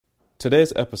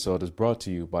Today's episode is brought to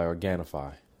you by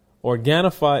Organifi.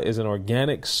 Organifi is an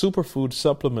organic superfood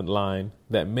supplement line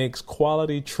that makes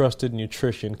quality, trusted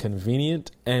nutrition convenient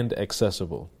and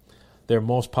accessible. Their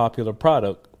most popular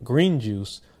product, Green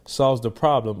Juice, solves the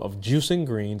problem of juicing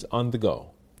greens on the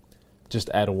go. Just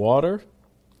add water,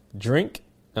 drink,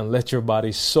 and let your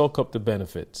body soak up the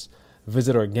benefits.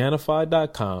 Visit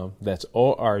Organifi.com, that's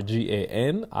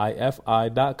Organifi.com,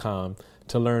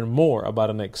 to learn more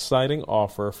about an exciting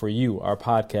offer for you, our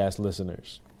podcast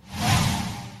listeners.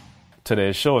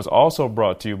 Today's show is also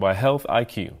brought to you by Health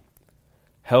IQ.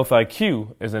 Health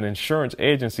IQ is an insurance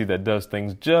agency that does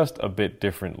things just a bit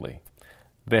differently.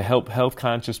 They help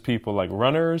health-conscious people like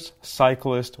runners,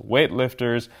 cyclists,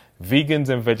 weightlifters, vegans,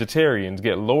 and vegetarians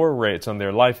get lower rates on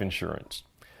their life insurance.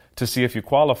 To see if you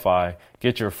qualify,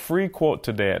 get your free quote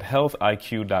today at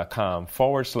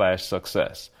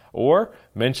healthiq.com/success or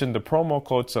mention the promo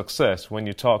code SUCCESS when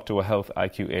you talk to a Health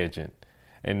IQ agent.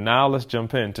 And now let's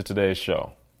jump into today's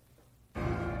show.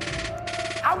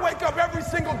 I wake up every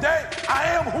single day. I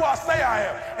am who I say I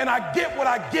am. And I get what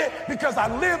I get because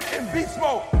I live in beast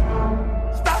mode.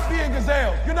 Stop being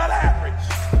gazelle. You're not average.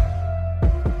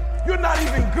 You're not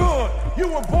even good. You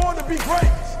were born to be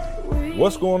great.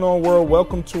 What's going on, world?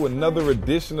 Welcome to another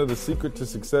edition of the Secret to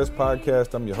Success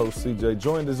podcast. I'm your host, CJ,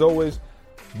 joined as always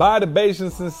by the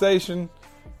Bayesian sensation,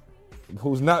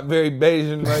 who's not very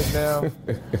Bayesian right now.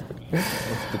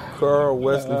 Mr. Carl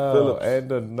Wesley Phillips. And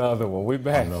another one. We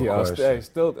back, No y'all. question.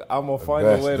 Still, I'm going to find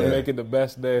a way to day. make it the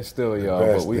best day still, y'all.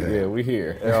 best But day. we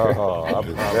here. I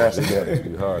promise that to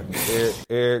be hard.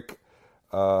 Eric,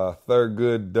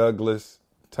 Thurgood Douglas,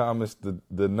 Thomas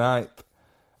the Ninth.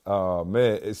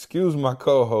 Man, excuse my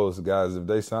co-hosts, guys, if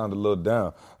they sound a little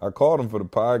down. I called them for the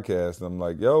podcast. And I'm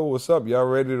like, yo, what's up? Y'all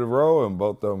ready to roll? And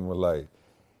both of them were like,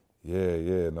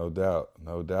 yeah, no doubt.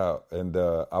 And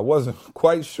I wasn't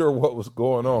quite sure what was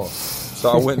going on.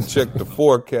 So I went and checked the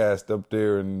forecast up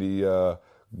there in the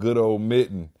good old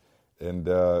mitten. And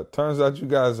turns out you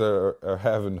guys are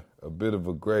having a bit of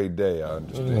a gray day, I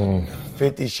understand.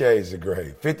 50 Shades of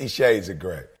Gray. 50 Shades of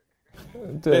Gray.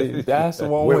 That's the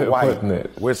one With way of white. putting it.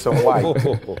 With some white.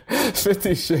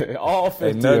 50 shit. All 50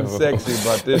 Ain't nothing of them. sexy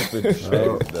about this 50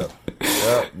 shades stuff.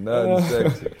 Yep, nothing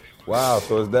sexy. Wow,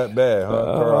 so it's that bad, huh?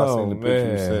 Carl, I seen the picture you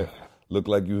man. sent. Looked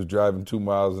like you was driving 2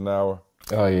 miles an hour.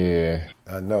 Oh, yeah.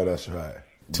 I know that's right.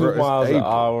 2 Bro, it's miles an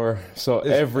April. hour, so It's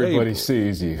everybody April.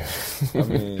 sees you. I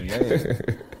mean, man.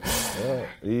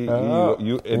 He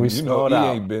we snowed he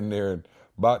out. ain't been there in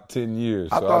about 10 years.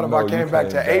 I so thought if know I you came back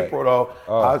to April, though,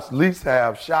 I'd at least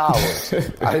have showers.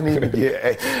 I didn't even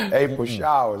get April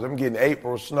showers. I'm getting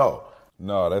April snow.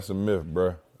 No, that's a myth,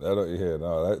 bro.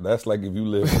 That's like if you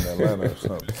live in Atlanta or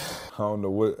something. I don't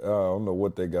know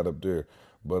what they got up there.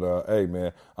 But hey,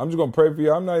 man, I'm just gonna pray for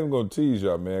you. I'm not even gonna tease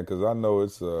y'all, man, because I know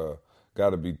it's got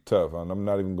to be tough. And I'm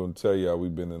not even gonna tell y'all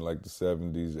we've been in like the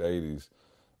 70s, 80s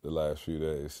the last few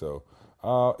days. So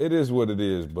it is what it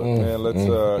is. But man, let's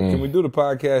can we do the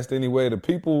podcast anyway? The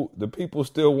people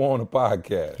still want a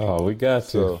podcast. Oh, we got to.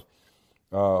 So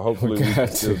hopefully we can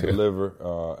got still to. deliver.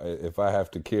 If I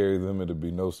have to carry them, it'll be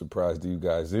no surprise to you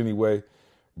guys anyway.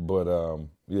 But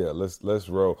yeah, let's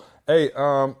roll. Hey,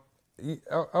 am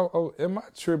I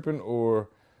tripping or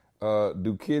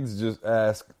do kids just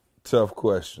ask tough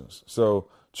questions? So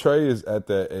Trey is at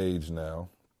that age now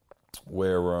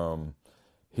where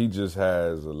he just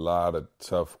has a lot of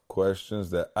tough questions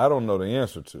that I don't know the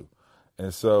answer to.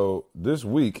 And so this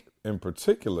week in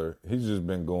particular, he's just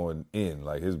been going in.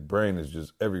 Like his brain is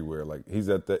just everywhere. Like he's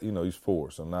at that, he's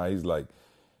 4. So now he's like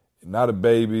not a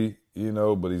baby,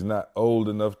 but he's not old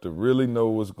enough to really know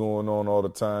what's going on all the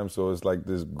time. So it's like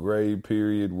this gray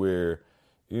period where,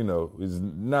 he's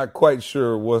not quite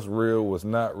sure what's real, what's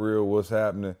not real, what's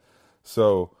happening.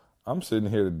 So I'm sitting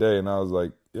here today and I was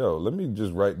like, yo, let me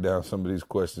just write down some of these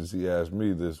questions he asked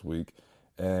me this week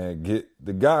and get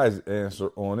the guy's answer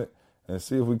on it and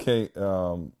see if we can't,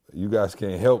 you guys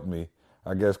can't help me.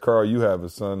 I guess, Carl, you have a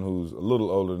son who's a little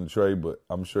older than Trey, but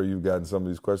I'm sure you've gotten some of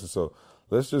these questions. So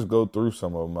let's just go through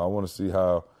some of them. I want to see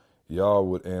how y'all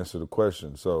would answer the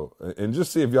question. So, and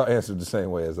just see if y'all answered the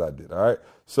same way as I did, all right?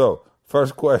 So,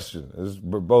 first question is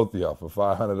for both of y'all for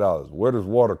 $500. Where does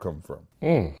water come from?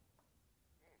 I'm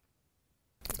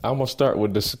going to start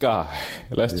with the sky.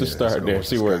 Let's just let's start go there, with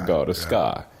see the where sky. it goes. The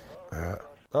sky.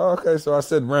 Oh, okay, so I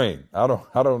said rain. I'm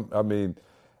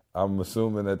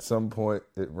assuming at some point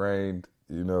it rained,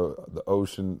 the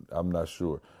ocean, I'm not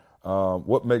sure.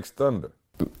 What makes thunder?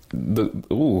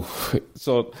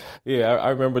 So yeah, I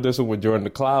remember this one with Jordan. The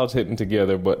clouds hitting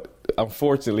together, but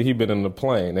unfortunately, he been in the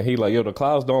plane, and he like, the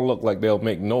clouds don't look like they'll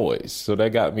make noise, so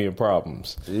that got me in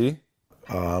problems. See?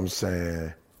 I'm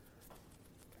saying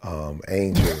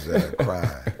angels that are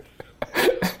crying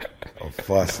or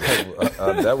fussing.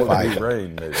 That would be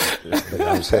rain, maybe. You know what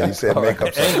I'm saying? He said make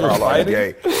up something. Carl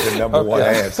gave the number one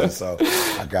answer, so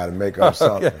I got to make up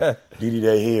something. Didi,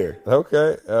 they here.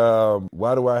 Okay.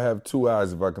 Why do I have two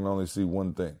eyes if I can only see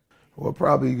one thing? Well,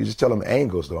 probably you could just tell them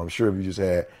angles, though. I'm sure if you just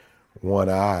had one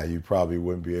eye, you probably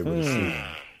wouldn't be able to see.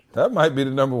 That might be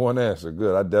the number one answer.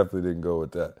 Good. I definitely didn't go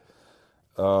with that.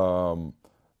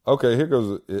 Okay, here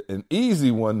goes an easy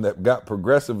one that got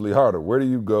progressively harder. Where do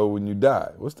you go when you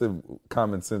die? What's the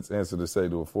common sense answer to say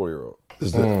to a 4-year-old?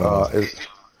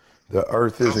 The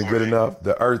earth isn't good enough.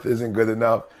 The earth isn't good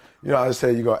enough. You know, I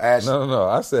said you're going to ask. No.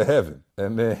 I said heaven.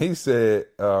 And then he said,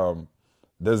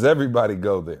 does everybody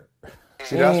go there?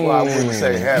 See, that's why I wouldn't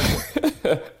say heaven.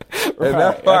 And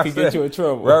Right. That could get you in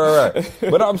trouble. Right.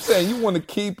 But I'm saying you want to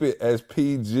keep it as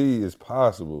PG as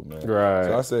possible, man. Right.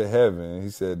 So I said heaven. And he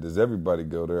said, does everybody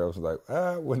go there? I was like,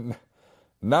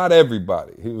 not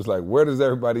everybody. He was like, where does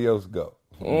everybody else go?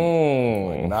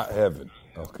 Like, not heaven.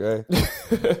 Okay.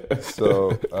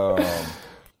 So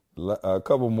a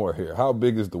couple more here. How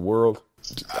big is the world?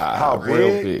 How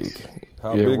Real big? big.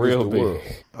 How big real is the big. world?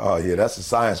 Oh, yeah, that's a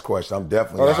science question. I'm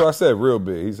definitely That's not. what I said, real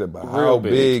big. He said, but how Real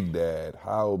big. big, Dad?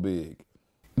 How big?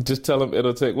 Just tell him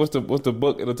it'll take. What's the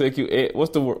book? It'll take you.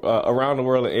 What's the around the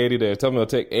world in 80 days? Tell him it'll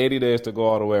take 80 days to go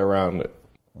all the way around it.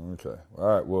 Okay. All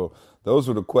right. Well, those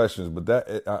were the questions, but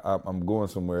I'm going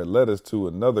somewhere. It led us to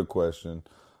another question,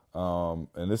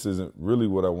 and this isn't really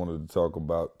what I wanted to talk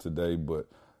about today, but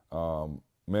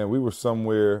man, we were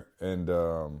somewhere, and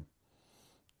there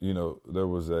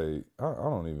was I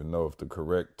don't even know if the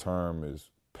correct term is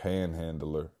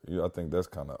panhandler. I think that's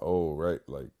kind of old, right?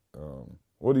 Like,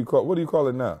 what do you call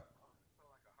it now?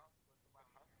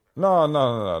 No,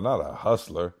 not a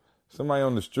hustler. Somebody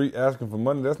on the street asking for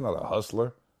money, that's not a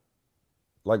hustler.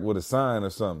 Like with a sign or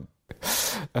something.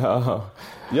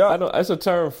 Yeah, I know that's a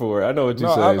term for it. I know what you're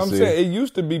no, saying. I'm saying it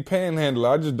used to be panhandler.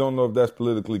 I just don't know if that's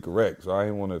politically correct, so I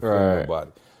didn't want to offend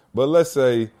nobody. But let's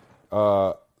say,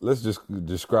 let's just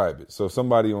describe it. So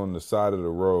somebody on the side of the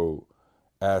road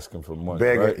asking for money,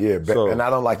 Beggar, right? yeah. So, And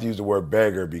I don't like to use the word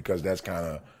beggar because that's kind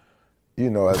of,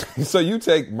 so you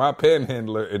take my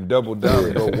panhandler and double down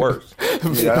and go worse.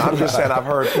 Yeah, I'm just saying I've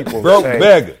heard people Broke say,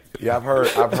 beggar. Yeah, I've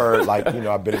heard like,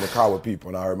 I've been in the car with people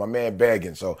and I heard my man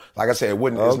begging. So like I said,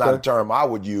 it's not a term I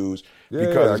would use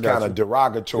because it's kind of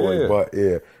derogatory, but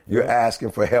you're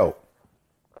asking for help.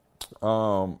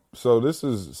 So this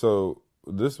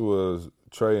was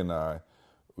Trey and I.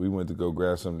 We went to go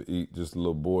grab something to eat, just a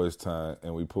little boys' time,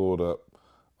 and we pulled up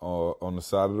on the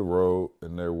side of the road,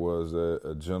 and there was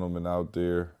a gentleman out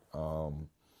there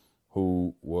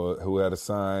who had a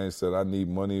sign said, "I need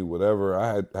money," whatever.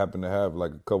 I happened to have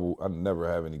like a couple. I never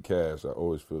have any cash. I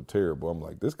always feel terrible. I'm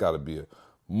like, this got to be a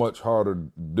much harder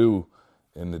to do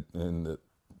in the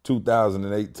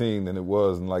 2018 than it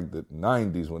was in like the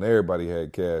 90s when everybody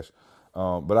had cash.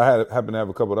 But I happened to have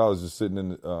a couple of dollars just sitting in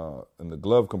the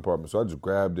glove compartment, so I just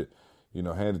grabbed it,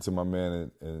 handed it to my man,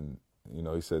 and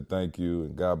he said thank you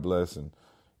and God bless, and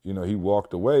he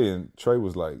walked away, and Trey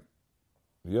was like,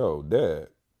 "Yo, Dad,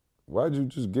 why'd you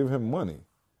just give him money?"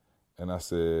 And I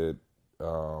said,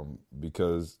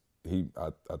 because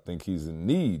I think he's in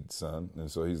need, son.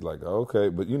 And so he's like, okay,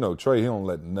 but Trey, he don't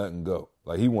let nothing go.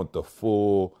 Like he want the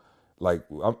full. Like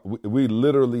we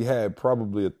literally had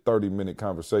probably a 30-minute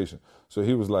conversation. So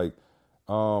he was like,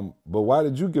 but why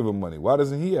did you give him money? Why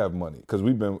doesn't he have money?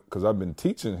 Because I've been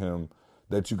teaching him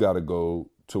that you got to go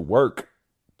to work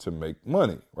to make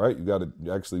money, right? You got to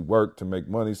actually work to make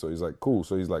money. So he's like, cool.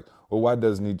 So he's like, well, why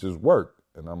doesn't he just work?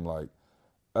 And I'm like,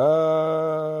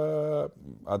 I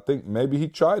think maybe he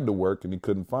tried to work and he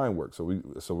couldn't find work. So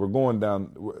we're going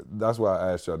down. That's why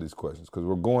I asked y'all these questions, because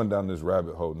we're going down this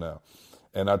rabbit hole now.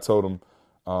 And I told him,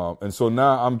 and so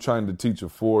now I'm trying to teach a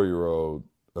 4-year-old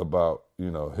about,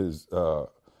 his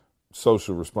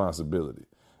social responsibility.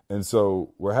 And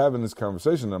so we're having this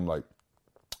conversation.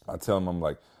 I tell him, I'm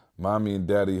like, Mommy and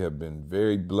Daddy have been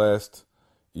very blessed.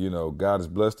 God has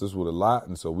blessed us with a lot.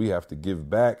 And so we have to give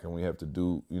back, and we have to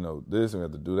do, this, and we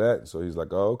have to do that. And so he's like,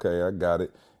 oh, okay, I got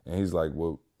it. And he's like,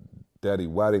 well, Daddy,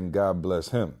 why didn't God bless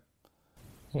him?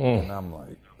 And I'm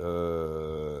like,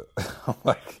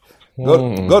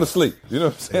 Go to sleep. You know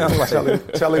what I'm saying? I'm like,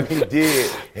 tell him he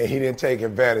did, and he didn't take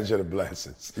advantage of the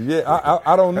blessings. Yeah,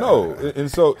 I don't know. And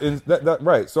so that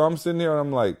right. So I'm sitting there and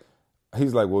I'm like,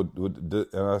 he's like, well, and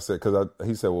I said,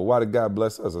 he said, well, why did God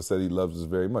bless us? I said, he loves us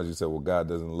very much. He said, well, God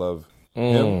doesn't love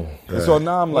him. And so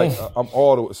now I'm like,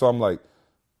 so I'm like,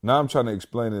 now I'm trying to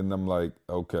explain it, and I'm like,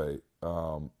 okay,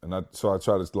 so I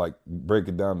try to like break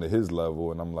it down to his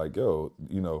level, and I'm like, yo,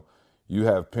 you know, you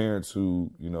have parents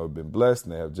who, you know, have been blessed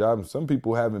and they have jobs, and some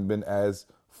people haven't been as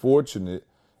fortunate,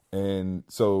 and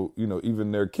so, you know,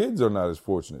 even their kids are not as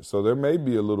fortunate. So there may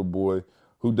be a little boy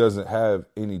who doesn't have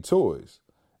any toys,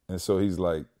 and so he's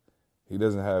like, he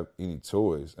doesn't have any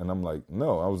toys, and I'm like,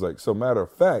 no. I was like, so matter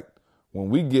of fact, when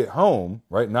we get home,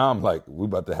 right now I'm like, we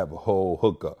about to have a whole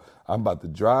hookup. I'm about to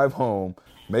drive home,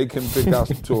 make him pick out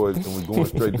some toys, and we're going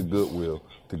straight to Goodwill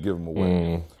to give them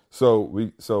away. So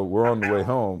we're on the way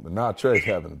home, and now Trey's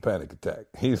having a panic attack.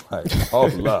 He's like,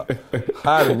 hold up,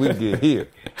 how did we get here?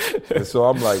 And so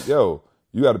I'm like, yo,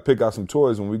 you got to pick out some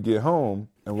toys when we get home,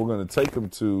 and we're going to take them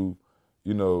to,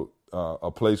 you know,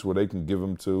 a place where they can give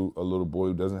them to a little boy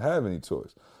who doesn't have any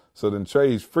toys. So then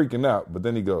Trey's freaking out, but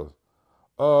then he goes,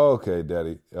 oh, okay,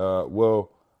 Daddy.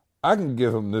 Well, I can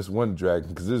give him this one dragon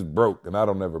because it's broke and I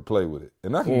don't ever play with it.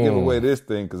 And I can give away this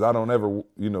thing because I don't ever,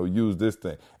 you know, use this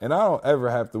thing. And I don't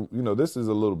ever have to, you know, this is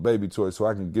a little baby toy, so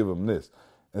I can give him this.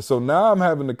 And so now I'm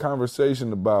having a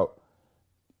conversation about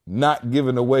not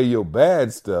giving away your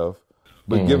bad stuff,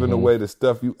 but giving away the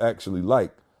stuff you actually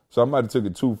like. So I might have took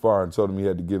it too far and told him he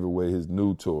had to give away his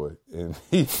new toy. And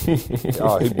he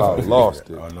about lost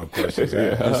it. Oh, no questions.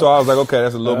 And so I was like, okay,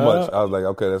 that's a little much. I was like,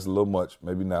 okay, that's a little much.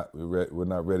 Maybe not. We're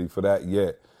not ready for that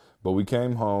yet. But we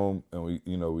came home and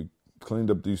we cleaned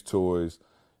up these toys,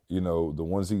 you know, the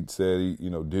ones he said he, you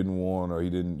know, didn't want or he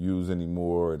didn't use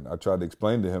anymore. And I tried to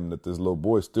explain to him that this little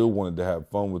boy still wanted to have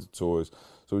fun with the toys.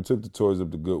 So we took the toys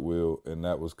up to Goodwill, and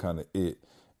that was kind of it.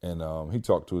 And he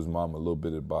talked to his mom a little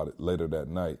bit about it later that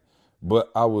night. But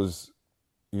I was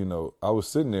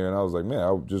sitting there and I was like, man,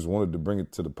 I just wanted to bring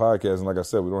it to the podcast. And like I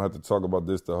said, we don't have to talk about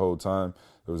this the whole time.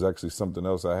 There was actually something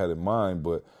else I had in mind.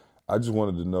 But I just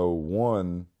wanted to know,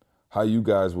 one, how you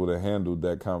guys would have handled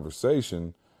that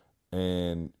conversation.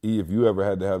 And E, if you ever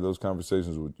had to have those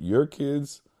conversations with your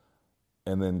kids.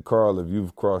 And then Carl, if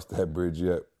you've crossed that bridge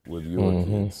yet with your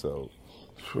kids. So...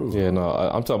 Yeah, no,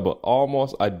 I'm talking about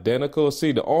almost identical.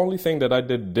 See, the only thing that I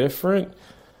did different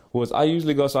was I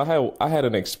usually go, so I had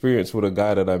an experience with a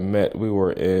guy that I met. We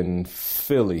were in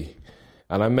Philly,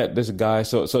 and I met this guy.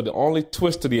 So the only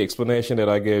twist to the explanation that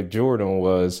I gave Jordan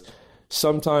was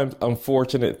sometimes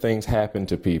unfortunate things happen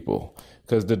to people.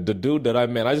 Because the dude that I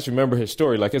met, I just remember his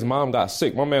story. Like, his mom got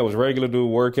sick. My man was regular dude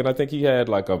working. I think he had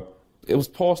it was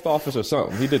post office or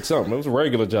something. He did something. It was a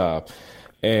regular job.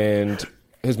 And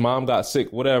his mom got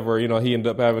sick, whatever, you know, he ended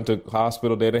up having to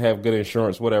hospital. They didn't have good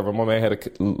insurance, whatever. My man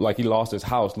he lost his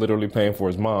house literally paying for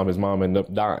his mom. His mom ended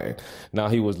up dying. Now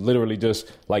he was literally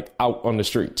just like out on the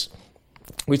streets.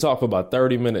 We talked for about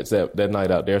 30 minutes that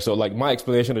night out there. So like my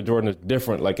explanation to Jordan is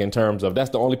different, like in terms of, that's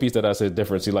the only piece that I say is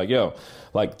different. See, like, yo,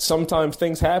 like sometimes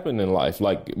things happen in life.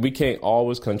 Like we can't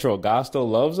always control. God still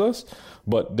loves us,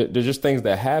 but there's just things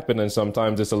that happen. And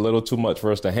sometimes it's a little too much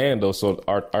for us to handle. So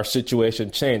our situation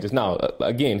changes. Now,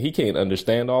 again, he can't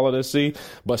understand all of this, see,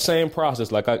 but same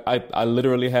process. Like I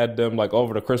literally had them like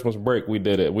over the Christmas break. We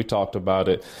did it. We talked about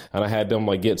it, and I had them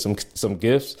like get some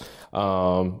gifts.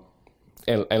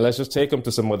 And let's just take him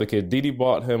to some other kids. Didi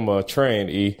bought him a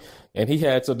train,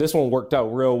 and so this one worked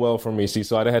out real well for me. See,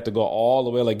 so I didn't have to go all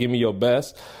the way, like, give me your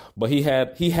best. But he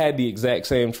had the exact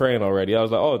same train already. I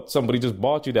was like, oh, somebody just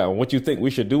bought you that one. What you think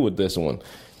we should do with this one?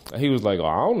 And he was like, oh,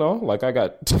 I don't know. Like, I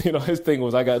got, his thing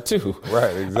was I got two.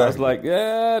 Right, exactly. I was like,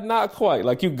 yeah, not quite.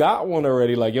 Like, you got one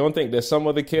already. Like, you don't think there's some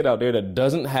other kid out there that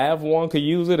doesn't have one could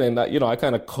use it? And, I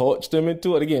kind of coached him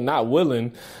into it. Again, not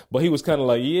willing, but he was kind of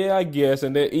like, yeah, I guess.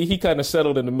 And then he kind of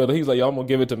settled in the middle. He's like, yo, I'm going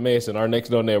to give it to Mason, our next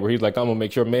door neighbor. He's like, I'm going to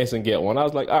make sure Mason get one. I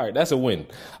was like, all right, that's a win.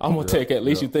 I'm going to take it. At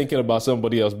least you're thinking about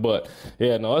somebody else. But,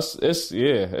 yeah, no, it's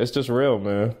just real,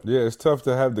 man. Yeah, it's tough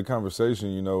to have the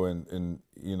conversation, and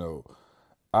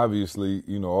obviously,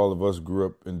 all of us grew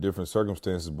up in different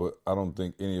circumstances, but I don't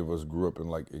think any of us grew up in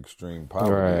like extreme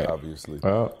poverty, right. Obviously.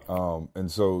 Oh. And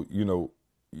so,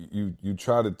 you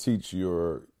try to teach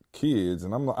your kids,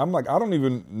 and I'm like, I don't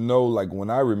even know, like, when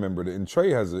I remembered it, and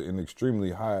Trey has an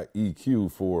extremely high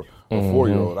EQ for a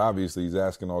 4-year-old. Obviously, he's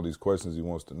asking all these questions he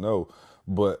wants to know,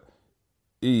 but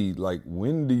like,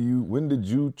 when did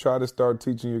you try to start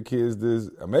teaching your kids this?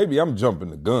 Maybe I'm jumping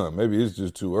the gun. Maybe it's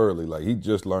just too early. Like, he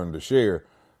just learned to share,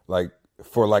 like,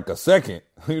 for like a second,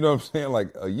 you know what I'm saying?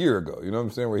 Like a year ago, you know what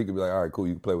I'm saying? Where he could be like, all right, cool,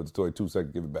 you can play with the toy, 2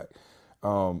 seconds, give it back.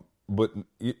 But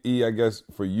E, I guess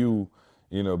for you,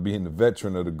 being the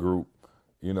veteran of the group,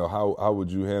 how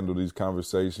would you handle these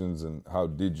conversations, and how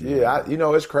did you? Yeah,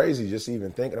 it's crazy just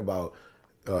even thinking about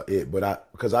it,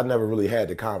 but because I never really had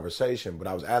the conversation, but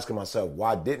I was asking myself,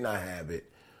 why didn't I have it?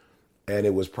 And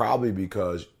it was probably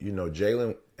because,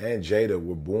 Jalen and Jada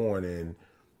were born in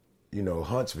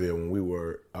Huntsville when we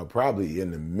were probably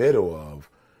in the middle of,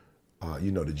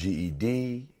 the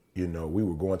GED. We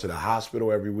were going to the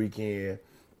hospital every weekend.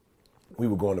 We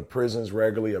were going to prisons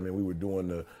regularly. I mean, we were doing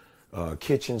the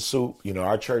kitchen soup.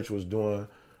 Our church was doing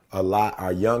a lot.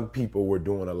 Our young people were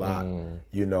doing a lot,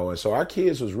 and so our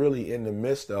kids was really in the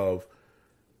midst of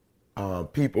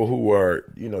people who were,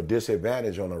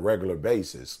 disadvantaged on a regular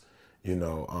basis.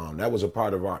 That was a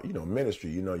part of our,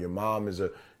 ministry. Your mom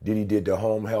Didi did the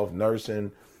home health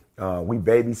nursing. We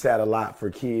babysat a lot for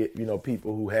kids,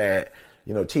 people who had,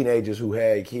 teenagers who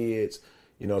had kids.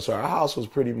 So our house was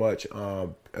pretty much,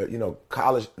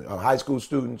 college, high school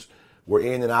students were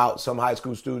in and out. Some high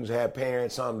school students had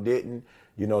parents, some didn't.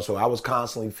 So I was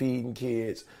constantly feeding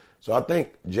kids. So I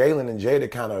think Jalen and Jada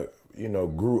kind of,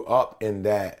 grew up in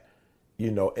that,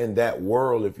 in that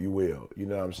world, if you will. You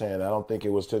know what I'm saying? I don't think it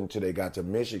was until they got to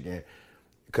Michigan,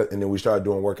 and then we started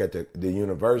doing work at the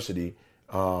university.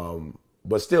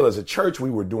 But still, as a church, we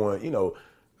were doing,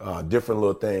 different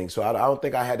little things. So I don't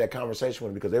think I had that conversation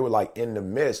with them because they were like in the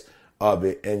midst of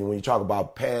it. And when you talk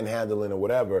about panhandling or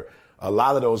whatever, a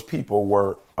lot of those people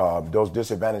were, those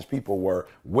disadvantaged people were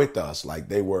with us. Like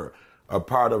they were a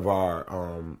part of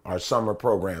our summer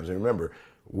programs. And remember,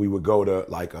 we would go to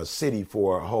like a city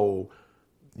for a whole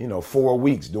 4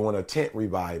 weeks doing a tent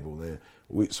revival. And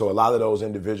so a lot of those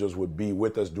individuals would be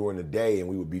with us during the day and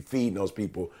we would be feeding those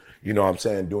people,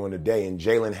 during the day. And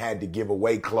Jalen had to give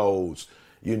away clothes,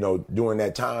 during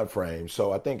that time frame.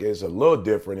 So I think it's a little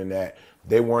different in that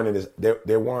it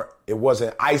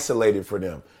wasn't isolated for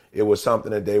them. It was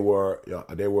something that they were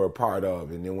a part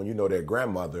of. And then when their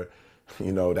grandmother,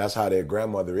 that's how their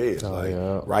grandmother is.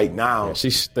 Right now, she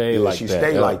stayed like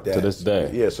that to this day.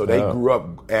 Yeah, so they grew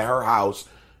up at her house,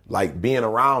 like being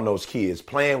around those kids,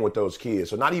 playing with those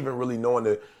kids. So not even really knowing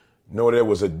there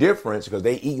was a difference because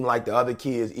they eating like the other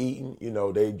kids eating.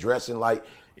 They dressing like,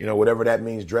 whatever that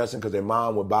means, dressing, because their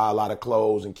mom would buy a lot of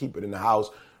clothes and keep it in the house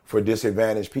for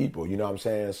disadvantaged people. You know what I'm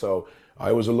saying? So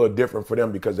it was a little different for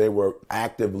them because they were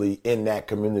actively in that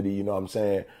community. You know what I'm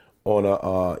saying? On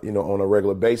a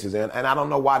regular basis. And I don't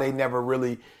know why they never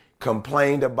really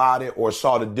complained about it or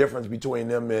saw the difference between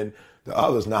them and the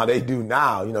others. Now they do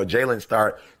now.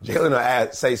 Jalen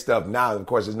will say stuff now. Of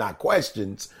course, it's not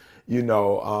questions,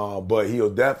 but he'll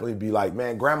definitely be like,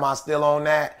 man, grandma's still on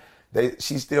that.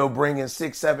 She's still bringing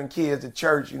 6, 7 kids to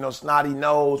church, snotty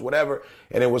nose, whatever.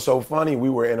 And it was so funny. We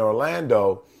were in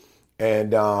Orlando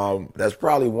and that's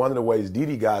probably one of the ways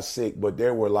Didi got sick, but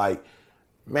there were like,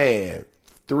 man,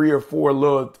 3 or 4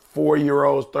 little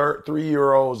 4-year-olds,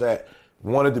 3-year-olds that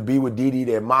wanted to be with Didi.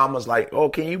 Their mama's like, oh,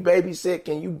 can you babysit?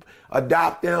 Can you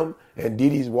adopt them? And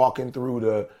Didi's walking through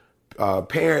the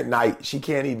parent night. She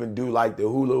can't even do like the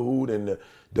hula hoop and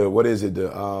the what is it?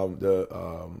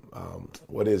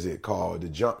 What is it called?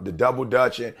 The double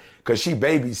dutching, because she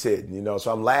babysitting,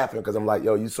 So I'm laughing because I'm like,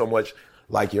 yo, you so much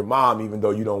like your mom, even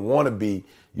though you don't want to be,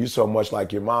 you so much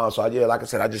like your mom. So like I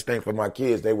said, I just think for my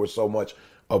kids, they were so much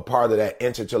a part of that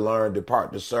enter to learn,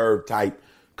 depart to serve type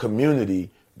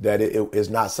community that it is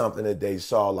not something that they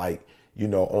saw like,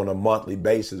 on a monthly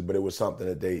basis, but it was something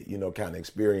that they, kind of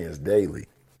experienced daily.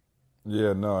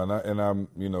 Yeah, no, and I'm,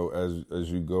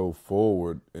 as you go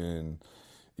forward and,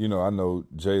 I know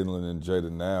Jalen and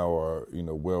Jada now are,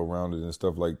 well-rounded and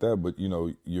stuff like that, but,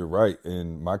 you're right.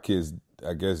 And my kids,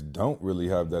 I guess, don't really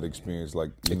have that experience. Like,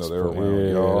 they're around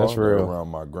y'all, they're around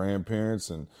my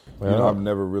grandparents and, they've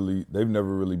never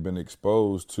really been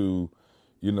exposed to,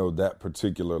 that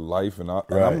particular life. And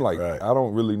I'm like, I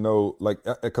don't really know, like,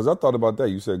 because I thought about that.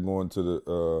 You said going to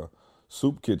the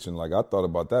soup kitchen. Like, I thought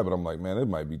about that, but I'm like, man, it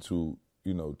might be too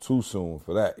soon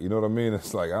for that. You know what I mean?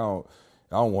 It's like, I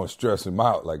don't want to stress him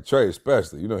out. Like Trey,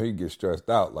 especially, he gets stressed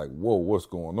out. Like, whoa, what's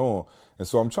going on? And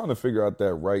so I'm trying to figure out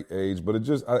that right age, but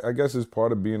I guess it's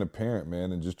part of being a parent,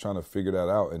 man, and just trying to figure that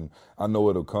out. And I know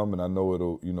it'll come and I know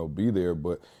it'll, be there.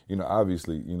 But,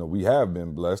 obviously, we have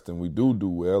been blessed and we do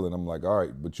well. And I'm like, all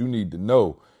right, but you need to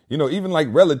know,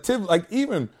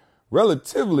 even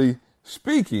relatively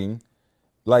speaking,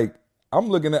 like, I'm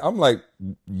like,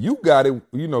 you got it,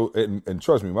 and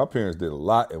trust me, my parents did a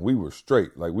lot and we were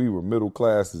straight. Like, we were middle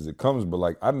class as it comes, but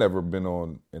like, I've never been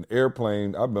on an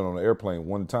airplane. I've been on an airplane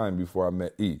one time before I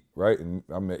met E, right? And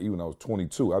I met E when I was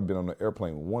 22. I've been on an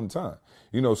airplane one time,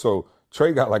 so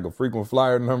Trey got like a frequent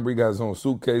flyer number. He got his own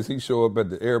suitcase. He show up at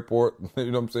the airport. You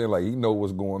know what I'm saying? Like, he know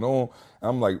what's going on.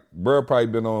 I'm like, bro, probably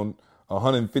been on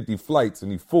 150 flights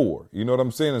and he's 4. You know what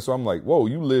I'm saying? And so I'm like, whoa,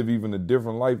 you live even a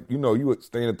different life. You were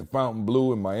staying at the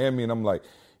Fontainebleau in Miami. And I'm like,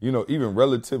 even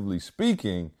relatively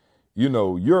speaking,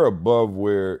 you're above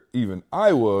where even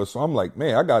I was. So I'm like,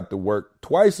 man, I got to work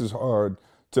twice as hard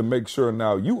to make sure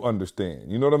now you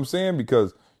understand. You know what I'm saying?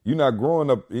 Because you're not growing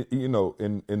up, you know,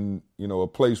 in a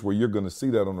place where you're going to see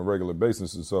that on a regular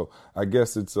basis. And so I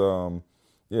guess it's,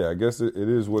 I guess it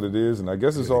is what it is. And I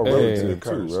guess it's all relative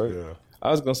too, right? Yeah. I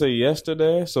was going to say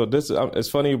yesterday, so it's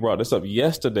funny you brought this up.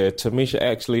 Yesterday, Tamisha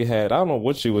actually had, I don't know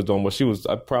what she was doing, but she was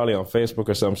probably on Facebook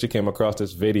or something. She came across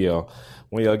this video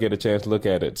when y'all get a chance to look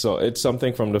at it. So it's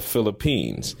something from the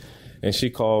Philippines. And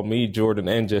she called me, Jordan,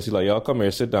 and Jesse, like, y'all come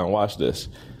here, sit down, watch this.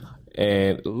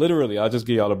 And literally, I'll just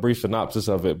give y'all a brief synopsis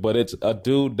of it. But it's a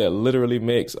dude that literally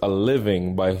makes a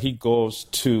living by he goes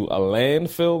to a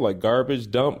landfill, like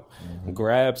garbage dump,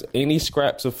 grabs any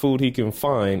scraps of food he can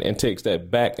find and takes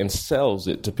that back and sells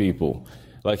it to people.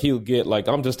 Like he'll get like,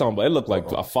 I'm just talking about, it looked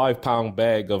like a 5-pound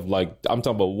bag of like, I'm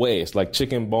talking about waste, like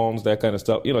chicken bones, that kind of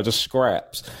stuff, you know, just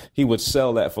scraps. He would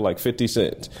sell that for like 50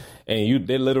 cents. And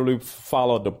they literally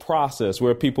followed the process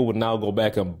where people would now go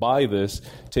back and buy this,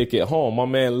 take it home. My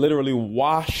man literally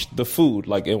washed the food,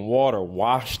 like in water,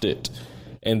 washed it,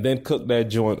 and then cooked that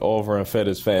joint over and fed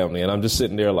his family. And I'm just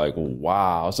sitting there like,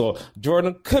 wow. So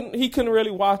Jordan couldn't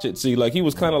really watch it. See, like he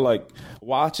was kind of like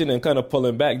watching and kind of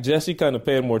pulling back. Jesse kind of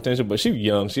paid more attention, but she's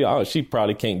young. She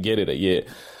probably can't get it yet.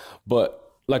 But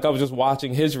like I was just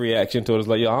watching his reaction to it. It's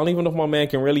like, yo, I don't even know if my man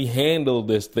can really handle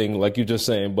this thing, like you just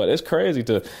saying. But it's crazy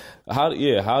to how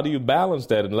do you balance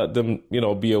that and let them, you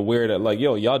know, be aware that like,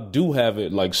 yo, y'all do have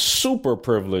it like super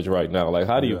privileged right now. Like,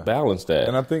 how do you balance that?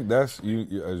 And I think that's you,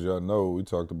 as y'all know, we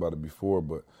talked about it before,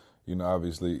 but you know,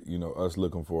 obviously, you know, us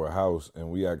looking for a house, and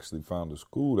we actually found a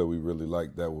school that we really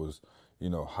liked that was, you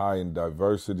know, high in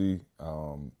diversity,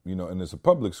 you know, and it's a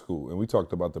public school. And we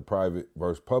talked about the private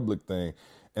versus public thing.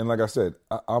 And like I said,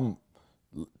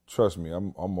 trust me,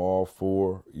 I'm all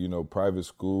for, you know, private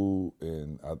school,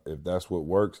 and if that's what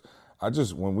works.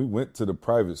 When we went to the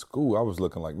private school, I was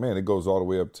looking like, man, it goes all the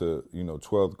way up to, you know,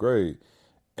 12th grade.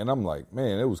 And I'm like,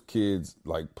 man, it was kids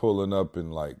like pulling up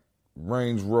in like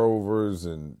Range Rovers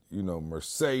and, you know,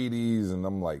 Mercedes. And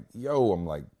I'm like,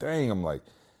 dang,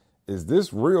 is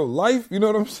this real life? You know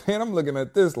what I'm saying? I'm looking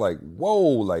at this like, whoa,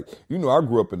 like, you know, I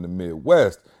grew up in the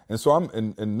Midwest. And so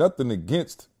and nothing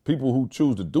against people who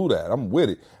choose to do that. I'm with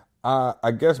it.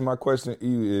 I guess my question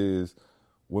is,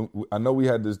 I know we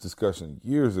had this discussion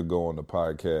years ago on the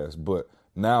podcast, but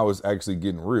now it's actually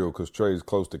getting real because Trey's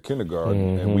close to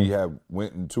kindergarten, and we have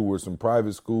went and toured some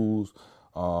private schools.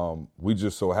 We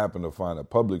just so happened to find a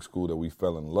public school that we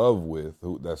fell in love with.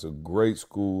 That's a great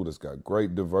school that's got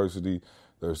great diversity.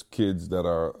 There's kids that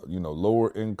are, you know,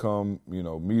 lower income, you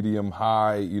know, medium,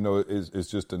 high, you know, it's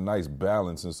just a nice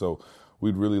balance. And so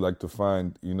we'd really like to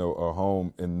find, you know, a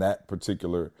home in that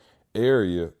particular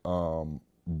area.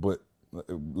 But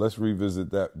let's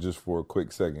revisit that just for a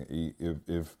quick second.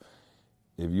 If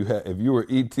you were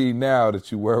ET now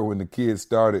that you were when the kids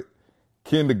started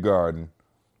kindergarten,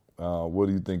 what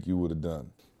do you think you would have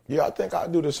done? Yeah, I think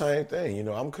I'd do the same thing. You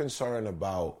know, I'm concerned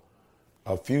about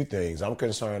a few things. I'm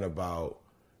concerned about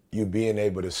you being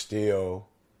able to still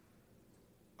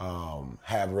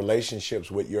have relationships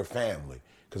with your family,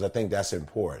 because I think that's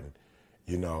important,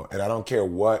 you know. And I don't care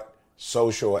what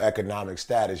social or economic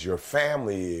status your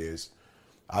family is,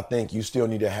 I think you still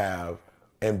need to have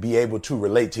and be able to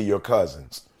relate to your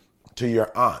cousins, to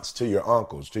your aunts, to your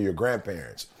uncles, to your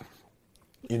grandparents.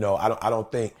 You know, I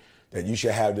don't think that you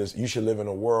should have this, you should live in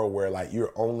a world where like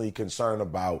you're only concerned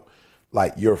about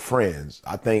like your friends.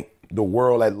 I think the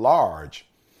world at large,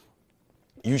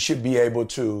 you should be able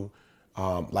to,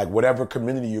 like whatever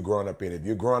community you're growing up in, if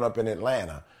you're growing up in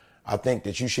Atlanta, I think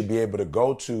that you should be able to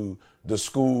go to the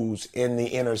schools in the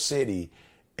inner city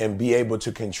and be able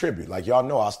to contribute. Like y'all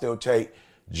know, I still take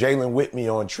Jalen with me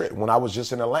on trip. When I was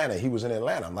just in Atlanta, he was in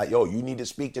Atlanta. I'm like, yo, you need to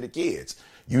speak to the kids.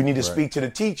 You need to speak to the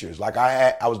teachers. Like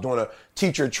I was doing a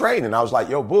teacher training. I was like,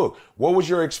 yo, Book, what was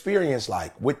your experience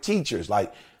like with teachers?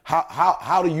 Like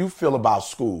how do you feel about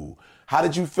school? How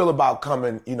did you feel about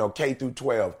coming, you know, K through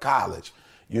 12, college,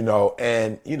 you know?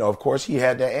 And, you know, of course he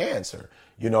had the answer,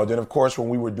 you know. Then of course, when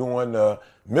we were doing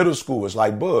middle school, it's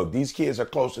like, Boog, these kids are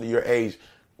closer to your age,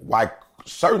 like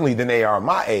certainly than they are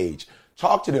my age.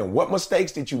 Talk to them. What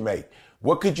mistakes did you make?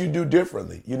 What could you do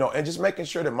differently? You know, and just making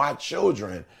sure that my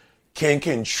children can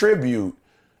contribute,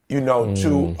 you know,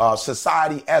 to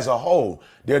society as a whole.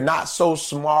 They're not so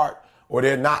smart or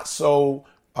they're not so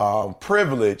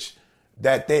privileged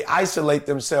that they isolate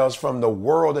themselves from the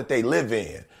world that they live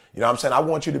in. You know what I'm saying? I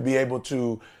want you to be able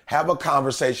to have a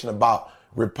conversation about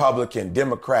Republican,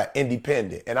 Democrat,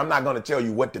 Independent. And I'm not going to tell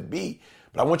you what to be,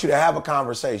 but I want you to have a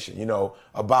conversation, you know,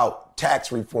 about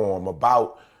tax reform,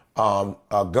 about gun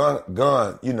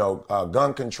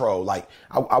control. Like,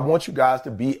 I want you guys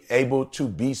to be able to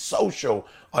be social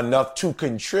enough to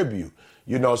contribute,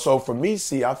 So for me,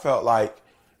 I felt like,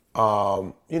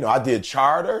 I did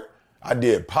charter, I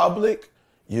did public,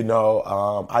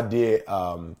 I did,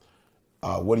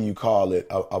 what do you call it?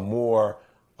 A more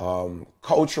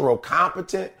cultural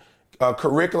competent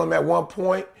curriculum at one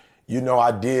point.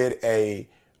 I did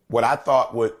what I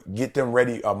thought would get them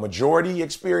ready, a majority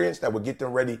experience that would get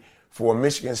them ready for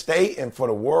Michigan State and for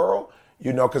the world,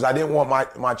 because I didn't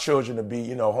want my children to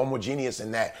be, homogeneous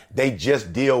in that they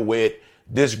just deal with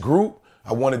this group.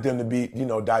 I wanted them to be,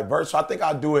 diverse. So I think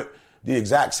I'll do it the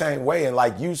exact same way. And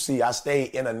like you see, I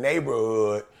stayed in a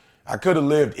neighborhood. I could have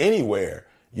lived anywhere,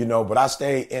 but I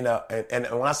stayed and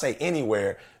when I say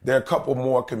anywhere, there are a couple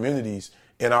more communities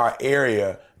in our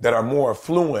area that are more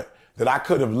affluent that I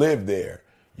could have lived there,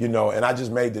 and I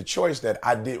just made the choice that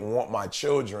I didn't want my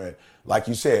children, like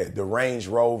you said, the Range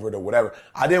Rover, the whatever.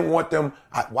 I didn't want them,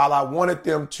 while I wanted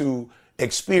them to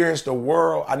experience the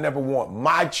world, I never want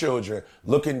my children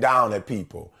looking down at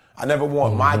people. I never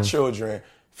want my children,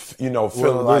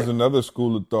 feeling there's another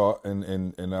school of thought,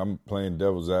 and I'm playing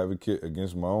devil's advocate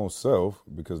against my own self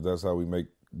because that's how we make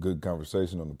good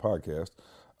conversation on the podcast.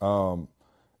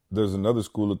 There's another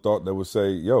school of thought that would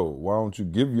say, why don't you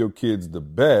give your kids the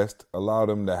best, allow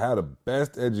them to have the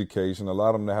best education,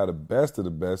 allow them to have the best of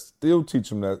the best, still teach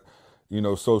them that,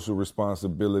 social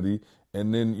responsibility.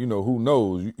 And then, who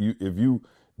knows, if you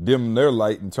dim their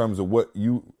light in terms of what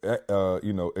you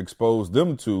expose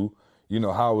them to,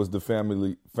 how is the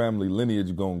family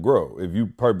lineage going to grow? If you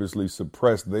purposely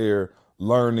suppress their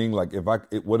learning, like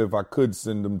what if I could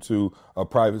send them to a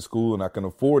private school and I can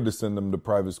afford to send them to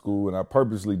private school, and I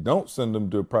purposely don't send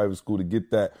them to a private school to get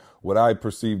that, what I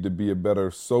perceive to be a better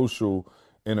social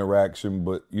interaction.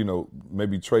 But,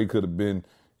 maybe Trey could have been,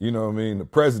 the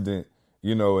president,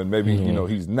 and maybe,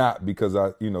 he's not because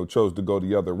I, chose to go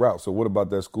the other route. So what about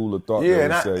that school of thought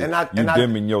that would say you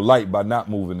dimming your light by not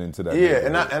moving into that? Yeah,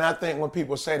 and I think when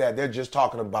people say that, they're just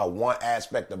talking about one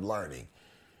aspect of learning.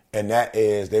 And that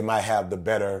is they might have the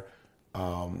better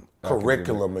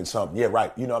curriculum and something. Yeah,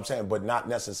 right. You know what I'm saying? But not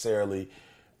necessarily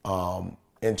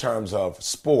in terms of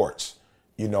sports,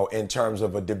 in terms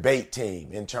of a debate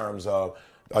team, in terms of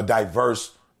a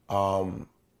diverse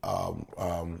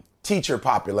teacher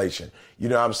population. You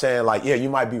know what I'm saying? Like, yeah, you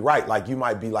might be right. Like, you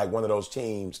might be like one of those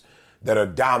teams that are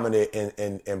dominant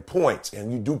in points.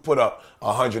 And you do put up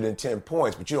 110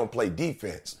 points, but you don't play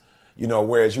defense.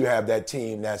 Whereas you have that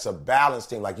team that's a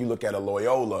balanced team. Like you look at a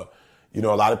Loyola, a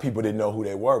lot of people didn't know who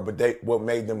they were, but what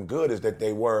made them good is that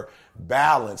they were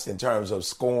balanced in terms of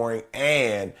scoring,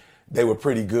 and they were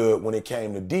pretty good when it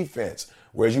came to defense.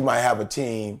 Whereas you might have a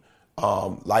team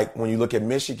like when you look at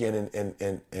Michigan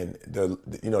and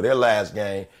their last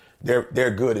game,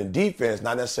 they're good in defense,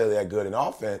 not necessarily that good in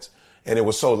offense, and it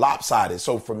was so lopsided.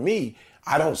 So for me,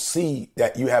 I don't see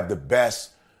that you have the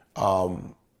best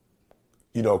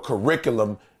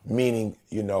curriculum, meaning,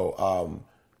 you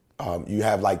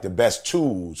have like the best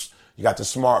tools. You got the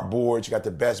smart boards, you got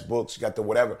the best books, you got the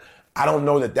whatever. I don't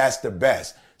know that that's the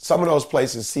best. Some of those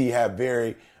places have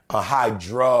very high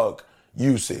drug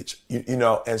usage,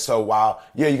 and so while,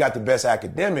 you got the best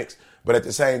academics, but at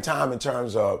the same time, in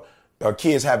terms of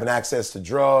kids having access to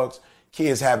drugs,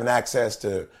 kids having access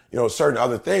to, certain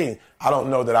other things, I don't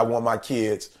know that I want my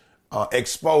kids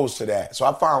exposed to that. So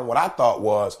I found what I thought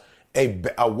was a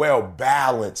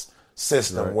well-balanced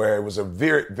system, right, where it was a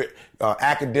very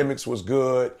academics was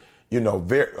good,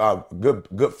 very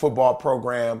good football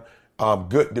program,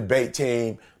 good debate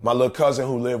team. My little cousin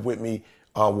who lived with me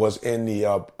was in the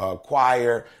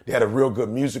choir. They had a real good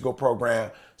musical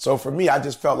program. So for me, I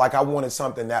just felt like I wanted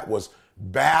something that was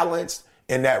balanced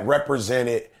and that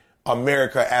represented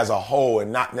America as a whole,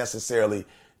 and not necessarily,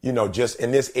 just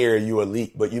in this area you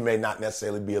elite, but you may not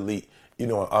necessarily be elite,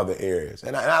 in other areas.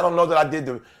 And I don't know that I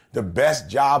did the best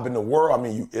job in the world. I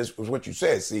mean, it's what you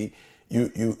said. See,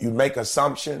 you make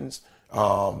assumptions,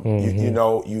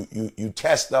 you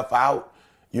test stuff out,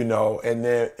 and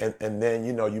then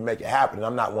you make it happen. And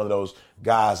I'm not one of those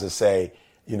guys that say,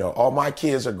 all my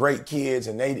kids are great kids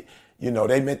and they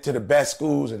went to the best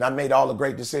schools and I made all the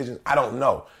great decisions. I don't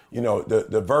know.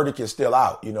 The verdict is still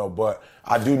out, but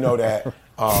I do know that,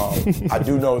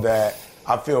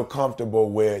 I feel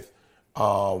comfortable with,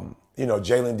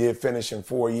 Jalen did finish in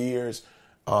 4 years.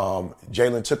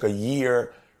 Jalen took a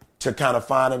year to kind of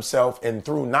find himself, and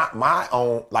through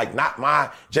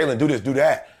Jalen do this, do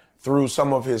that, through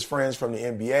some of his friends from the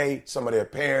NBA, some of their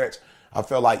parents, I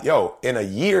felt like, in a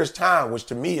year's time, which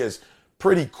to me is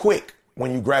pretty quick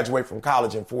when you graduate from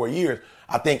college in 4 years.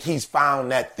 I think he's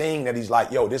found that thing that he's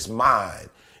like, yo, this is mine.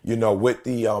 You know, with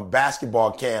the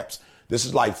basketball camps, this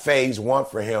is like phase one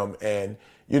for him. And,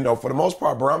 you know, for the most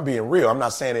part, bro, I'm being real. I'm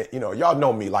not saying it, you know, y'all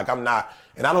know me. Like, I'm not,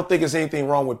 and I don't think there's anything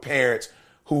wrong with parents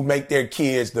who make their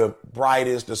kids the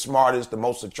brightest, the smartest, the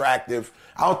most attractive.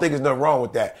 I don't think there's nothing wrong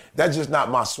with that. That's just not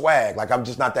my swag. Like, I'm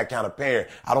just not that kind of parent.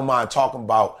 I don't mind talking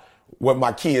about what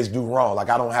my kids do wrong. Like,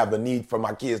 I don't have a need for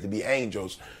my kids to be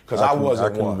angels because I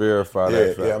wasn't one. I can verify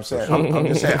that fact. Yeah, I'm saying. I'm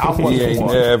just saying I wasn't one. He ain't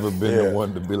never been the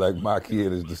one to be like, my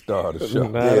kid is the star of the show.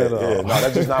 No,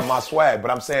 that's just not my swag.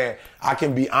 But I'm saying I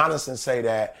can be honest and say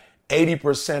that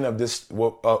 80% of this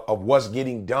of what's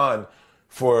getting done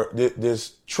for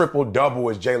this triple-double,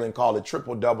 as Jalen called it,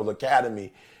 triple-double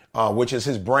academy, which is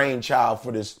his brainchild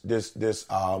for this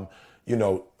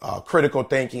critical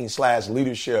thinking /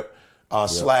 leadership /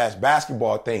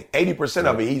 basketball thing. 80%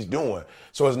 of it he's doing.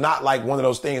 So it's not like one of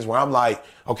those things where I'm like,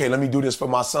 okay, let me do this for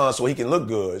my son so he can look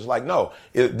good. It's like, no,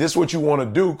 this is what you want to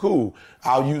do, cool.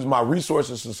 I'll use my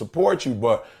resources to support you,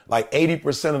 but like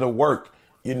 80% of the work,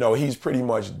 you know, he's pretty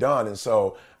much done. And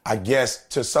so I guess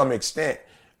to some extent,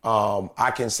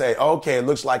 I can say, okay, it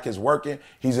looks like it's working.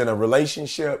 He's in a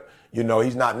relationship. You know,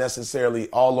 he's not necessarily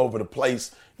all over the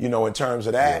place, you know, in terms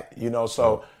of that, you know.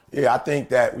 So, yeah, I think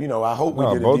that, you know, I hope we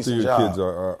did a decent job. Both of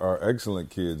your kids are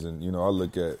excellent kids. And, you know, I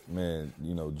look at, man,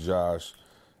 you know, Josh,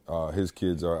 his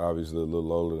kids are obviously a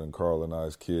little older than Carl and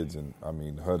I's kids. And, I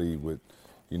mean, Huddy with,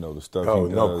 you know, the stuff he does,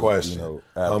 no question. You know,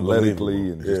 athletically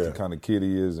and just the kind of kid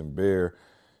he is, and Bear.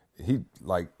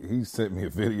 He sent me a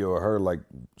video of her, like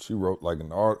she wrote like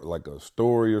an art, like a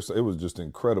story or so. It was just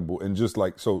incredible. And just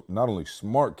like, so not only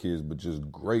smart kids, but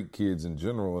just great kids in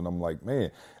general. And I'm like, man,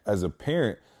 as a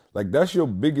parent, like that's your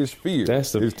biggest fear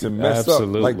is to mess up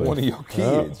like one of your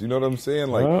kids. You know what I'm saying?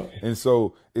 Like, and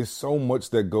so it's so much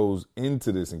that goes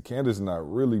into this. And Candace and I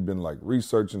really been like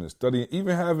researching and studying,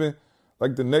 even having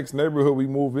like the next neighborhood we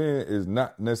move in is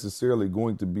not necessarily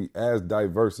going to be as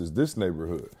diverse as this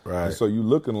neighborhood. Right. And so you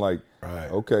looking like,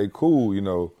 okay, cool, you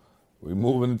know, we're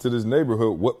moving into this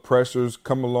neighborhood. What pressures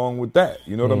come along with that?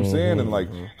 You know what I'm saying? And like,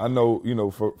 I know, you know,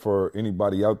 for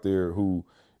anybody out there who,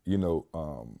 you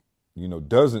know,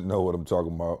 doesn't know what I'm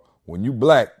talking about, when you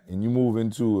black and you move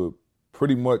into a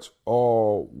pretty much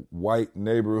all white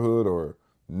neighborhood or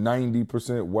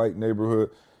 90% white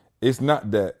neighborhood, it's not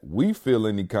that we feel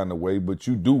any kind of way, but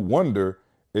you do wonder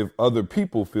if other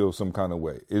people feel some kind of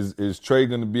way. Is Trey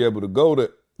going to be able to go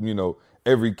to, you know,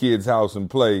 every kid's house and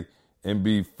play and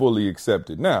be fully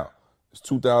accepted? Now, it's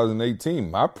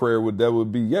 2018. My prayer would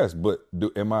be yes, but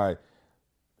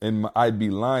I'd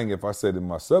be lying if I said in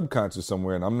my subconscious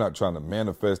somewhere, and I'm not trying to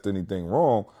manifest anything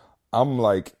wrong. I'm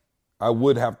like, I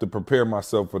would have to prepare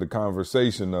myself for the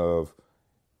conversation of,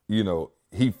 you know,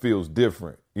 he feels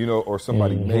different, you know, or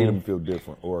somebody made him feel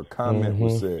different, or a comment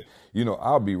was said. You know,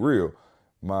 I'll be real.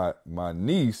 My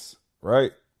niece,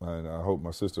 right? And I hope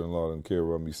my sister-in-law doesn't care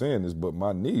about me saying this, but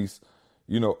my niece,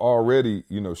 you know, already,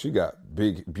 you know, she got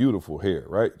big, beautiful hair,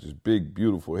 right? Just big,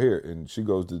 beautiful hair. And she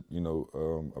goes to, you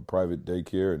know, a private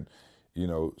daycare, and, you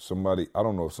know, I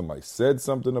don't know if somebody said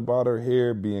something about her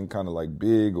hair being kind of like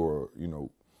big or, you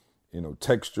know,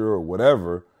 texture or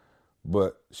whatever.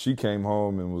 But she came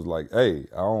home and was like, hey,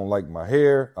 I don't like my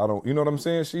hair. You know what I'm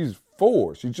saying? She's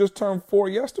 4. She just turned 4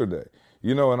 yesterday,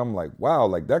 you know, and I'm like, wow,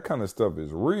 like that kind of stuff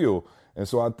is real. And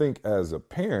so I think as a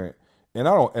parent, and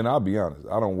I'll be honest,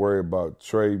 I don't worry about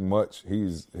Trey much.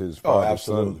 He's his father's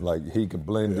son. Like he can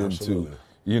blend into,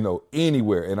 you know,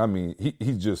 anywhere. And I mean,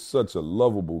 he's just such a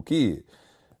lovable kid.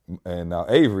 And now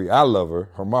Avery, I love her.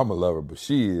 Her mama love her, but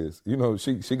she is, you know,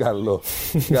 she got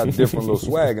a different little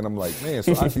swag. And I'm like, man,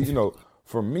 so I see, you know,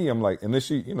 for me, I'm like, and then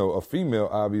she, you know, a female,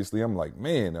 obviously, I'm like,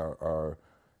 man,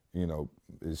 you know,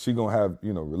 is she gonna have,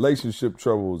 you know, relationship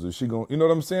troubles? Is she gonna, you know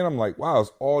what I'm saying? I'm like, wow,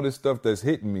 it's all this stuff that's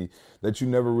hitting me that you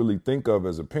never really think of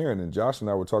as a parent. And Josh and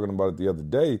I were talking about it the other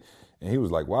day. And he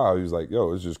was like, wow, he was like,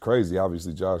 yo, it's just crazy.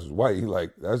 Obviously, Josh is white. He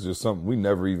like, that's just something we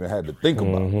never even had to think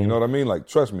about. You know what I mean? Like,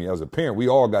 trust me, as a parent, we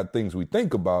all got things we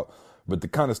think about, but the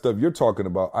kind of stuff you're talking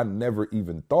about, I never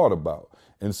even thought about.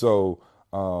 And so,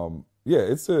 yeah,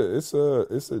 it's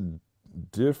a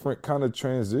different kind of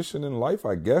transition in life,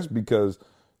 I guess, because,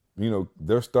 you know,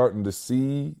 they're starting to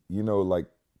see, you know, like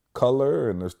color,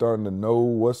 and they're starting to know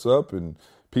what's up, and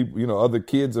people, you know, other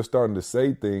kids are starting to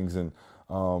say things. And,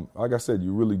 like I said,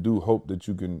 you really do hope that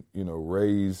you can, you know,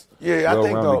 raise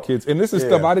well-rounded kids. And this is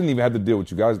stuff I didn't even have to deal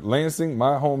with, you guys. Lansing,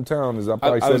 my hometown, as I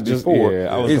probably said before,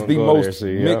 is the most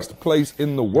mixed place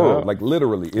in the world. Like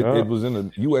literally, it was in a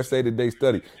USA Today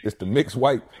study. It's the mixed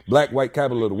black white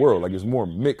capital of the world. Like it's more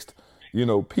mixed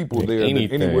people there than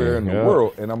anything, anywhere in the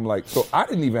world. And I'm like, so I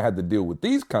didn't even have to deal with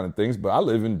these kind of things, but I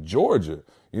live in Georgia,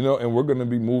 and we're going to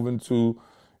be moving to,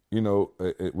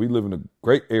 we live in a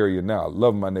great area now. I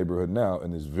love my neighborhood now,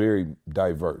 and it's very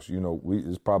diverse.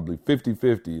 It's probably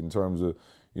 50-50 in terms of,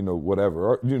 whatever,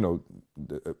 or,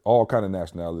 all kind of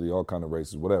nationality, all kind of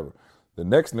races, whatever. The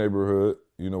next neighborhood,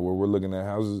 where we're looking at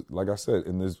houses, like I said,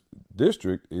 in this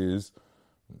district is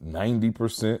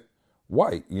 90%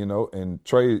 white, and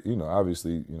Trey,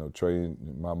 obviously, Trey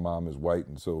and my mom is white.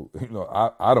 And so,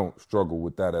 I don't struggle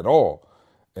with that at all.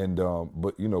 And,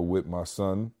 but, with my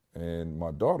son and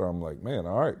my daughter, I'm like, man,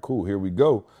 all right, cool, here we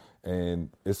go. And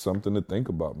it's something to think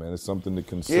about, man. It's something to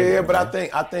consider. Yeah, but man.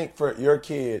 I think for your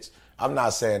kids, I'm not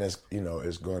saying it's,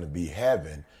 it's going to be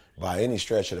heaven by any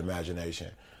stretch of the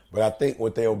imagination. But I think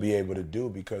what they'll be able to do,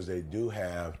 because they do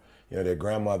have, their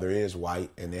grandmother is white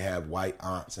and they have white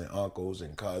aunts and uncles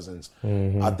and cousins.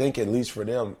 Mm-hmm. I think at least for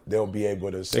them, they'll be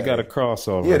able to say. They got a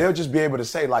crossover. Yeah, they'll just be able to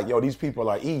say like, yo, these people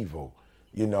are evil.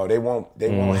 They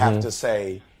won't have to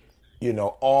say,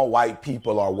 all white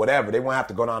people or whatever. They won't have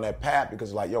to go down that path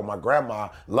because like, yo, my grandma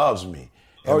loves me.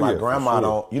 And my grandma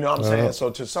don't, you know what I'm saying? So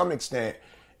to some extent,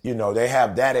 they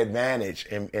have that advantage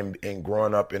in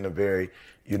growing up in a very,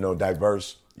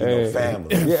 diverse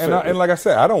family. Yeah, and like I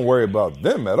said, I don't worry about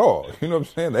them at all. You know what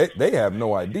I'm saying? They have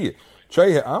no idea.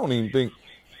 Trey, I don't even think,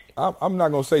 I'm not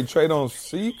going to say Trey don't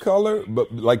see color,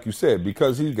 but like you said,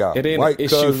 because he's got white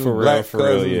cousins, black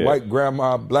cousins, white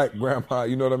grandma, black grandma,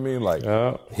 you know what I mean? Like,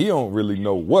 he don't really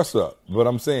know what's up. But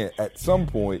I'm saying at some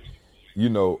point,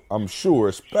 I'm sure,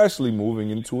 especially moving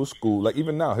into a school, like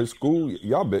even now, his school,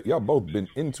 y'all both been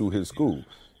into his school.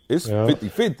 It's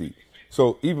 50-50.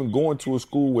 So even going to a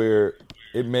school where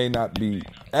it may not be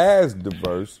as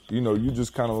diverse, you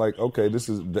just kind of like, okay, this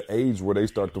is the age where they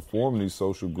start to form these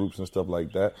social groups and stuff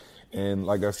like that. And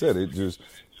like I said,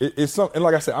 it's something, and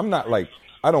like I said, I'm not like,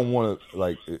 I don't want to,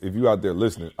 like, if you out there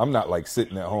listening, I'm not like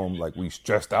sitting at home like we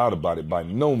stressed out about it by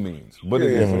no means. But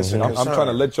I'm trying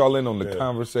to let y'all in on the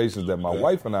conversations that my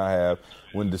wife and I have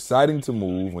when deciding to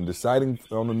move, when deciding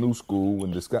on a new school,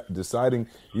 when deciding,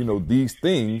 these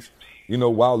things,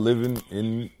 while living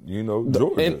in,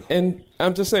 Georgia. And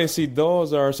I'm just saying, see,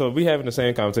 those are, so we having the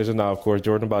same conversation now, of course.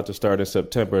 Jordan about to start in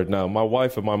September. Now, my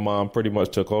wife and my mom pretty much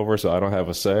took over, so I don't have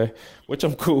a say, which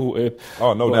I'm cool with.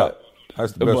 Oh, no doubt.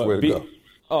 That's the best way to go.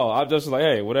 Oh, I'm just like,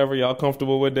 hey, whatever y'all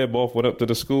comfortable with. They both went up to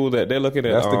the school that they're looking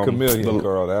at. That's the chameleon,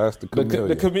 girl. That's the chameleon.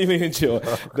 The chameleon chill.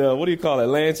 What do you call it?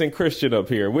 Lansing Christian up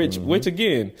here, which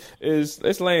again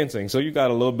it's Lansing. So you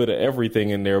got a little bit of everything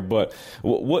in there. But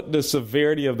what the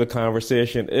severity of the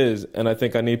conversation is, and I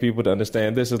think I need people to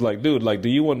understand this, is like, dude, like, do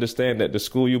you understand that the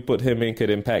school you put him in could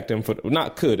impact him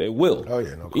it will. Oh,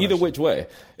 yeah, no question. Either which way.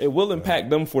 It will impact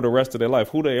them for the rest of their life,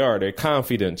 who they are, their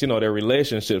confidence, their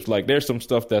relationships. Like, there's some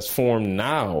stuff that's formed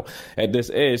now at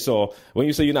this age. So when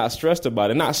you say you're not stressed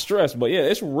about it, not stressed, but yeah,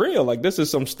 it's real. Like, this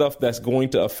is some stuff that's going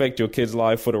to affect your kid's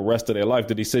life for the rest of their life,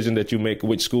 the decision that you make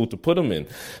which school to put them in.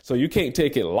 So you can't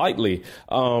take it lightly.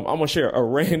 I'm going to share a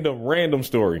random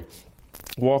story.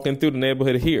 Walking through the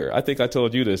neighborhood here. I think I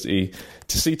told you this, E.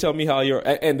 Tell me how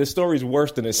and the story's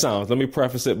worse than it sounds. Let me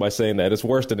preface it by saying that it's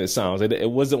worse than it sounds.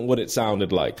 It wasn't what it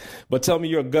sounded like. But tell me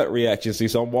your gut reaction, see.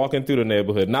 So I'm walking through the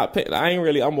neighborhood.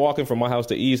 I'm walking from my house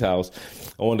to E's house.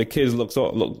 And one of the kids looked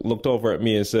over at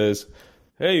me and says,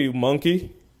 "Hey, you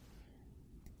monkey.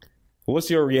 What's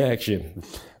your reaction?"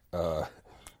 Go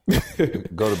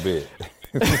to bed.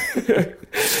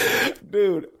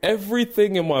 Dude,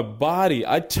 everything in my body,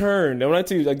 I turned. And when I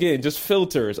tell you, again, just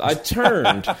filters, I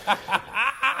turned.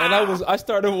 And I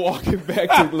started walking back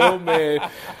to little man.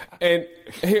 And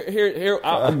here,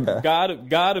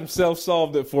 God himself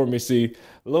solved it for me, see.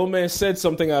 Little man said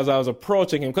something as I was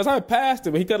approaching him, because I passed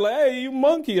him. He could like, "Hey, you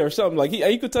monkey," or something. Like,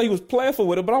 he could tell he was playful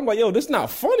with it, but I'm like, yo, this is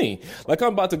not funny. Like,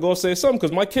 I'm about to go say something,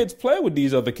 because my kids play with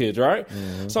these other kids, right?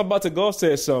 Mm-hmm. So I'm about to go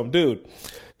say something. Dude,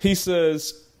 he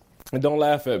says, and don't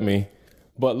laugh at me,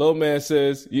 but little man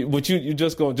says, "But you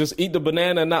just gonna just eat the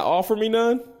banana and not offer me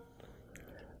none?"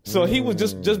 So he was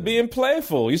just being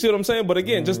playful. You see what I'm saying? But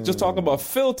again, just talking about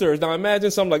filters. Now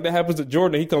imagine something like that happens to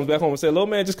Jordan. He comes back home and says, "Little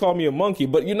man just called me a monkey,"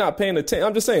 but you're not paying attention.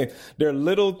 I'm just saying, they're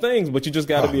little things, but you just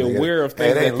got to be aware of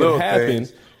things that can happen.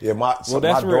 Things. Yeah, that's my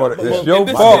daughter. It's your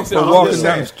fault for walking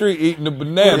down the street eating a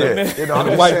banana in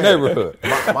a white neighborhood.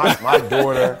 My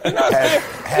daughter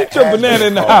Get your banana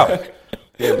in the house.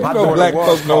 Yeah, my daughter black was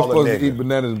folks not supposed nigga. to eat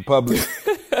bananas in public.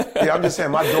 Yeah, I'm just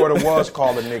saying, my daughter was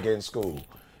called a nigga in school,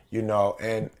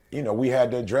 and we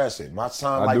had to address it. My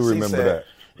son, I do remember that.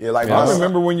 Yeah, like I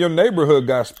remember when your neighborhood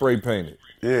got spray painted.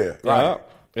 Yeah, right.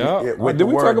 Yeah. Did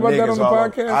we talk about that on the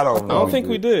podcast? I don't know. I don't think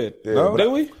we did. Yeah,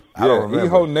 Did we? I don't remember. The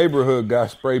whole neighborhood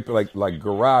got spray like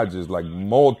garages, like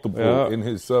multiple in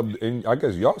his in I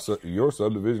guess your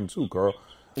subdivision too, Carl.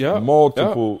 Yeah,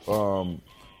 multiple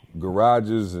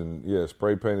garages and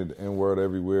spray painted the N-word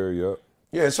everywhere. Yep.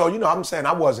 Yeah, so I'm saying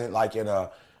I wasn't like in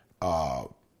a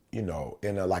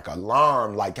like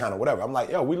alarm, like kind of whatever. I'm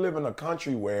like, yo, we live in a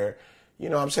country where,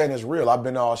 I'm saying it's real. I've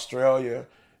been to Australia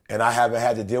and I haven't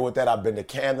had to deal with that. I've been to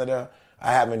Canada.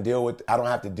 I don't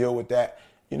have to deal with that,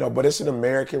 but it's an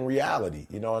American reality,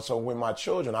 and so with my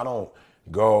children, I don't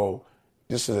go,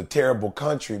 this is a terrible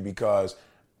country because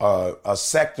a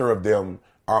sector of them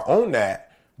are on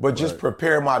that, but just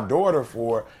prepare my daughter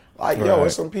for like, yo,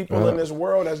 there's some people in this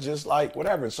world that's just like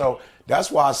whatever. So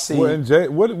that's why I see. Well, and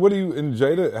what do you, and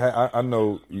Jada, I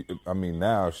know, I mean,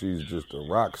 now she's just a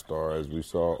rock star, as we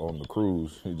saw on the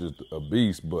cruise. She's just a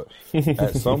beast. But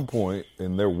at some point,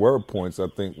 and there were points, I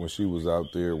think, when she was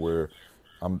out there where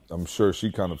I'm sure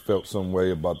she kind of felt some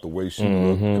way about the way she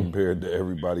looked compared to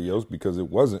everybody else, because it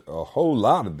wasn't a whole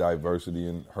lot of diversity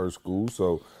in her school.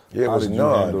 So how did you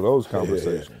handle those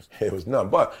conversations? Yeah, it was none.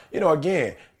 But,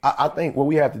 again, I think what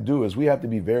we have to do is we have to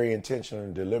be very intentional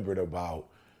and deliberate about,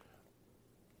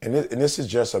 and this is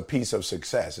just a piece of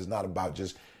success. It's not about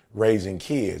just raising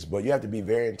kids, but you have to be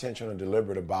very intentional and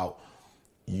deliberate about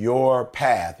your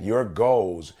path, your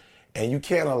goals, and you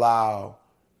can't allow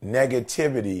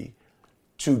negativity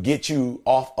to get you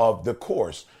off of the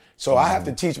course. So I have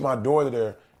to teach my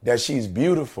daughter that she's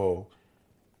beautiful,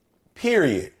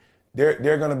 period. There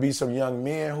are going to be some young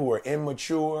men who are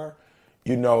immature,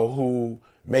 who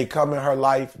may come in her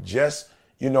life just,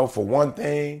 for one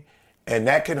thing, and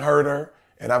that can hurt her.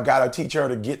 And I've got to teach her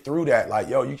to get through that. Like,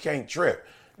 yo, you can't trip.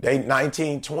 They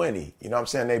 19, 20,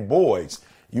 they boys.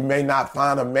 You may not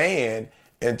find a man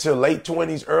until late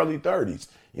 20s, early 30s.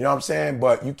 You know what I'm saying?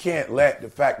 But you can't let the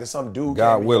fact that some dude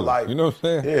came in your life. You know what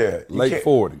I'm saying? Yeah. Late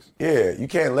 40s. Yeah. You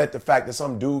can't let the fact that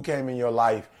some dude came in your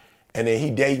life and then he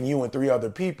dating you and 3 other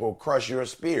people crush your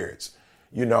spirits.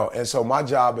 And so my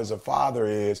job as a father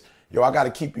is, I got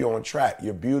to keep you on track.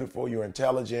 You're beautiful. You're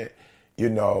intelligent.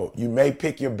 You may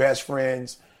pick your best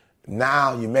friends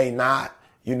now. You may not,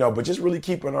 but just really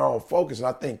keeping her on focus. And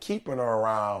I think keeping her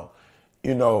around,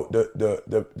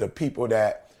 the people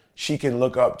that she can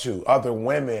look up to, other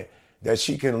women that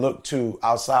she can look to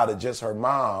outside of just her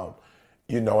mom,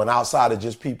 and outside of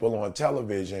just people on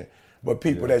television, but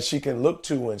people that she can look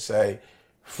to and say,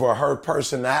 for her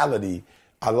personality,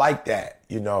 I like that,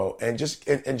 and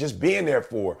just being there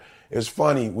for her. It's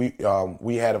funny.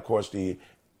 We had, of course, the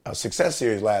Success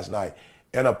Series last night,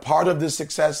 and a part of the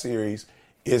Success Series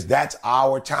is that's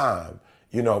our time.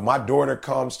 My daughter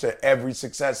comes to every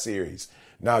Success Series.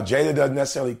 Now, Jada doesn't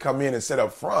necessarily come in and sit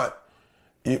up front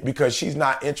because she's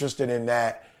not interested in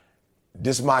that.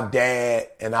 This is my dad,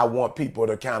 and I want people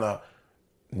to kind of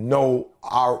know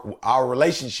our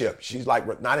relationship. She's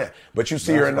like, not in, but you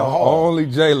see her in the hall. Only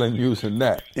Jalen using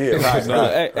that. Yeah, right.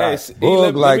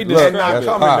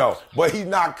 But he's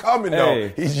not coming though.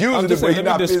 He's using it, but he's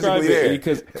not physically there.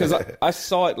 Because I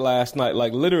saw it last night.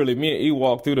 Like literally, me and E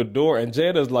walked through the door, and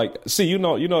Jada's like, see, you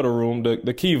know the room,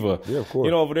 the Kiva. Yeah, of course.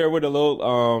 Over there where the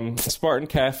little Spartan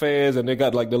cafes, and they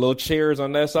got like the little chairs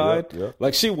on that side. Yep.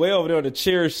 Like she way over there on the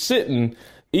chairs sitting.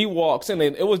 E walks in,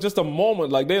 and it was just a moment.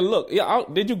 Like they look. Yeah,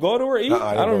 did you go to her? E?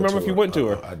 I don't remember if you went to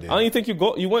her. I didn't. I don't even think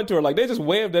you went to her. Like they just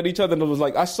waved at each other, and it was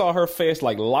like I saw her face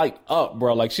like light up,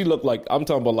 bro. Like she looked like, I'm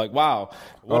talking about like, wow.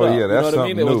 What up? Yeah, that's something what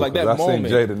I mean? It was like that moment. I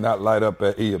seen Jada not light up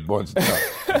at E a bunch of times.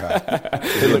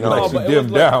 It looked like she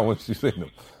dimmed down when she seen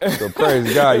him. So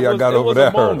praise God, y'all got over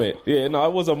that. It was a moment. Yeah, no,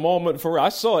 it was a moment for real. I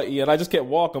saw it, E, and I just kept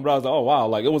walking, but I was like, oh wow,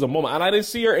 like it was a moment, and I didn't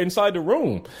see her inside the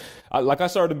room. I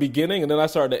started the beginning, and then I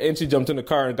started the end. She jumped in the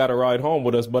car and got a ride home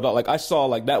with us. But I saw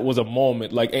like that was a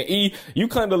moment. Like, and E, you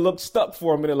kind of looked stuck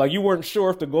for a minute, like you weren't sure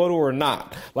if to go to her or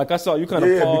not. Like I saw you kind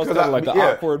of paused,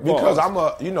 awkward pause. Because I'm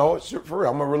for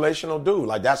real, I'm a relational dude.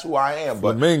 Like that's who I am.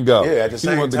 But Flamingo. Yeah, at the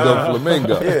same time, to go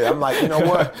Flamingo. Yeah, I'm like, you know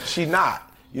what? She not.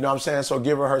 You know what I'm saying? So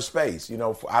give her space.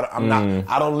 I'm not.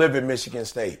 I don't live in Michigan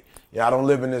State. I don't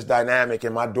live in this dynamic,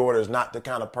 and my daughter is not the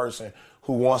kind of person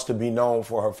who wants to be known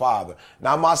for her father.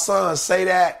 Now, my son say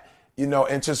that,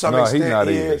 and to some extent,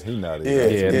 he's not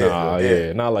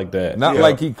either. Not like that. Not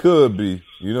like he could be.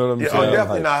 You know what I'm saying?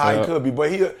 Definitely not how he could be,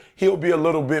 but he'll be a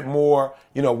little bit more,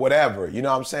 whatever. You know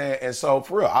what I'm saying? And so,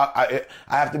 for real, I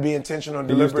have to be intentional and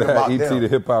deliberate about them. E.T. the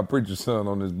hip hop preacher son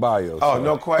on his bio. Oh, so.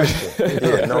 No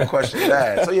question. No question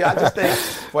that. So I just think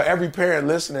for every parent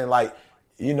listening, like,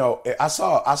 I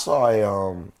saw a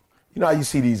how you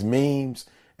see these memes.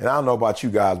 And I don't know about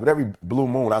you guys, but every blue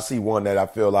moon I see one that I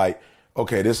feel like,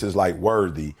 okay, this is like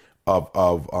worthy of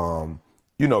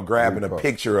grabbing a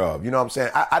picture of. You know what I'm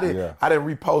saying? I didn't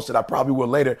repost it. I probably will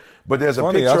later. But there's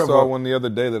a picture I of saw one the other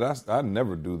day that I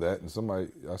never do that, and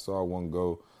I saw one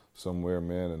go somewhere,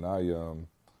 man, and I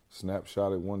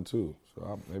snapshotted one too. So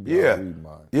I'll read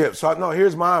mine. Yeah. So no,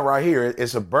 here's mine right here.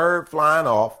 It's a bird flying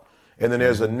off, and then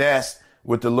there's a nest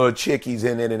with the little chickies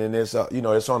in it, and then it's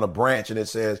it's on a branch, and it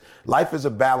says, "Life is a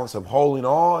balance of holding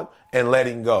on and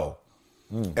letting go."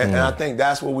 And I think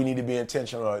that's what we need to be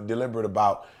intentional or deliberate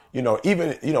about.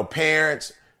 Even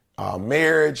parents,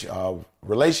 marriage,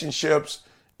 relationships,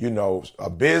 a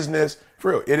business.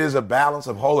 For real, it is a balance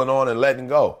of holding on and letting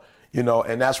go.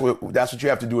 And that's what you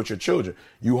have to do with your children.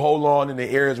 You hold on in the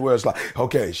areas where it's like,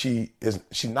 okay, she's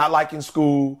not liking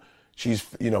school. She's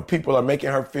people are making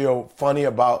her feel funny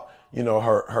about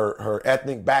her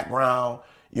ethnic background.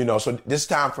 So this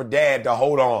time for dad to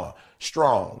hold on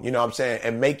strong, what I'm saying,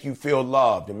 and make you feel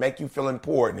loved and make you feel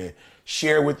important and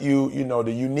share with you,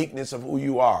 the uniqueness of who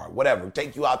you are, whatever,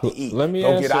 take you out to eat,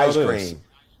 go get ice cream.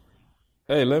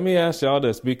 Hey, let me ask y'all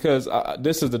this, because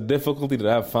this is the difficulty that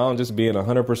I've found just being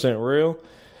 100% real.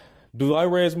 Do I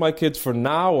raise my kids for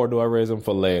now or do I raise them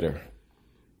for later?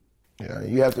 Yeah,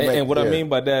 you have to make, and what I mean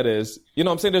by that is, what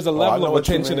I'm saying, there's a level of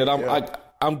attention that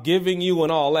I'm giving you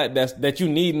and all that you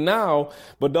need now,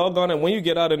 but doggone it, when you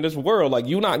get out in this world, like,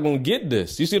 you're not going to get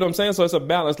this. You see what I'm saying? So it's a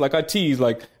balance. Like, I tease,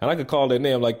 like, and I could call their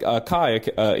name, like, Kaya,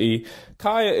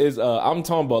 Kaya is, I'm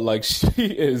talking about, like, she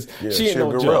ain't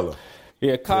no joke.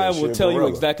 Yeah, Kaya will tell you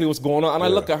exactly what's going on. And I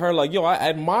look at her like, I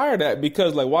admire that,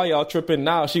 because, like, why y'all tripping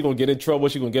now? She gonna get in trouble.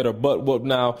 She gonna get her butt whooped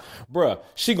now. Bruh,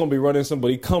 she gonna be running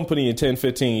somebody company in 10,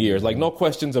 15 years. Like, no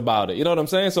questions about it. You know what I'm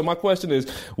saying? So my question is,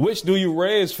 which do you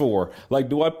raise for? Like,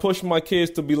 do I push my kids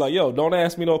to be like, don't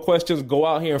ask me no questions. Go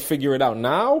out here and figure it out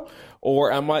now?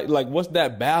 Or am I, like, what's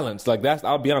that balance? Like,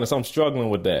 I'll be honest, I'm struggling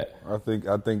with that. I think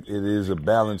it is a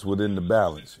balance within the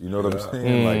balance. You know what I'm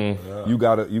saying? Like, you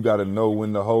gotta know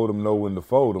when to hold them, know when to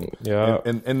fold them. Yeah.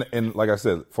 And like I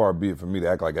said, far be it for me to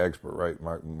act like an expert, right?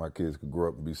 My kids could grow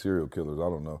up and be serial killers. I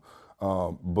don't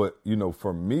know. But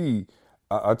for me,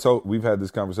 we've had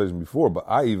this conversation before, but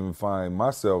I even find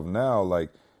myself now, like,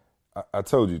 I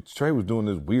told you, Trey was doing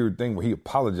this weird thing where he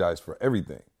apologized for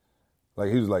everything.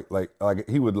 Like, he was like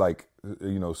he would, like,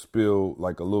 spill,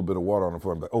 like, a little bit of water on the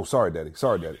floor and be like, "Oh, sorry, daddy.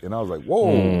 And I was like,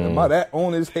 whoa, am I that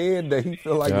on his head that he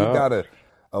feel like he gotta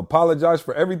apologize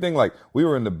for everything? Like, we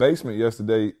were in the basement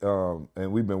yesterday,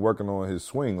 and we've been working on his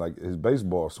swing, like his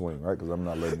baseball swing, right? Because I'm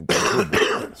not letting him play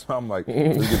football. So I'm like,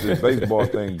 let's get this baseball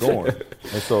thing going.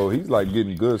 And so he's, like,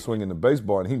 getting good swinging the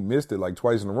baseball, and he missed it, like,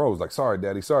 twice in a row. He's like, sorry,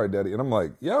 daddy. And I'm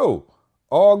like, yo,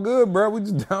 all good, bro. We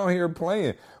just down here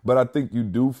playing. But I think you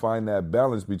do find that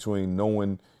balance between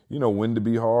knowing, when to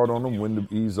be hard on them, when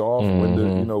to ease off, when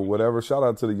to, whatever. Shout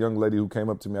out to the young lady who came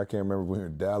up to me. I can't remember if we were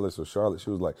in Dallas or Charlotte. She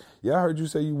was like, "Yeah, I heard you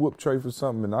say you whooped Trey for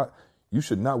something, and you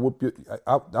should not whoop your."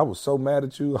 I was so mad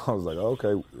at you. I was like,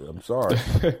 "Okay, I'm sorry,"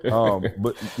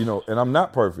 but and I'm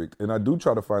not perfect, and I do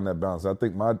try to find that balance. I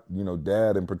think my,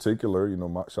 dad in particular,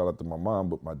 shout out to my mom,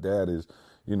 but my dad is.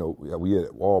 We had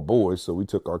all boys, so we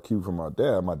took our cue from our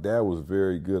dad. My dad was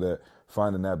very good at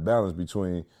finding that balance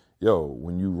between,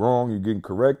 when you wrong, you're getting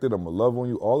corrected, I'm going to love on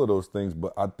you, all of those things.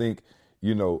 But I think,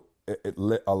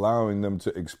 allowing them to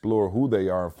explore who they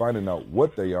are and finding out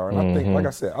what they are. And I think, like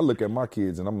I said, I look at my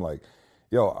kids and I'm like,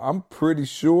 I'm pretty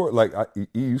sure, like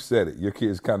you said it, your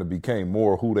kids kind of became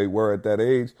more who they were at that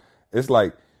age. It's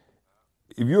like,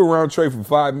 if you're around Trey for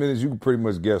 5 minutes, you can pretty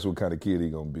much guess what kind of kid he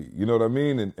gonna be. You know what I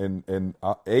mean? And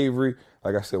Avery,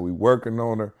 like I said, we working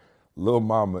on her. Lil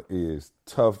mama is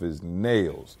tough as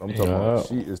nails. I'm talking about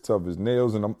she is tough as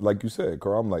nails. And I'm like you said,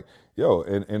 Carl, I'm like,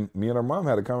 and me and her mom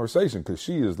had a conversation because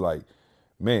she is like,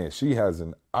 man, she has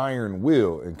an iron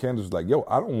will. And Candace was like,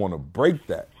 I don't want to break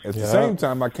that. At the same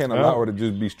time, I can't allow her to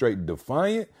just be straight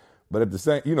defiant. But at the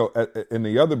same, in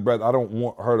the other breath, I don't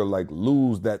want her to, like,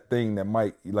 lose that thing that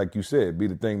might, like you said, be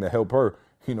the thing that help her,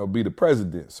 be the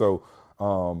president. So,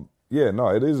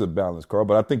 it is a balance, Carl.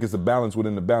 But I think it's a balance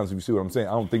within the balance, if you see what I'm saying.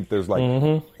 I don't think there's,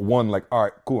 like, one, like, all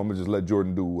right, cool, I'm going to just let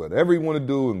Jordan do whatever he want to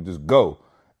do and just go.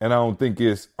 And I don't think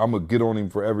I'm going to get on him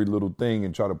for every little thing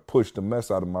and try to push the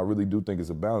mess out of him. I really do think it's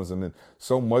a balance. And then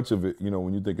so much of it,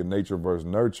 when you think of nature versus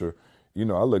nurture, I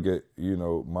look at,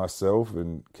 myself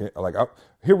and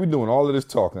here we doing all of this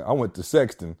talking. I went to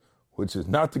Sexton, which is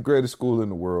not the greatest school in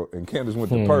the world, and Candace went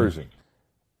to Pershing.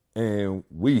 And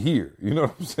we here, you know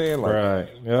what I'm saying? Like, right,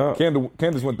 yeah.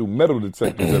 Candace went through metal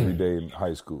detectors every day in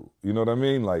high school. You know what I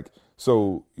mean? Like,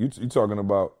 so you talking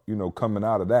about, coming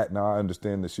out of that. Now I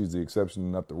understand that she's the exception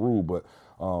and not the rule, but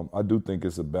I do think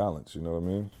it's a balance, you know what I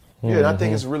mean? Yeah, and I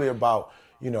think it's really about,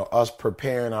 us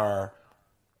preparing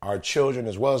our children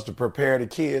as well as to prepare the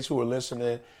kids who are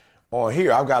listening on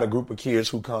here. I've got a group of kids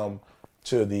who come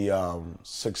to the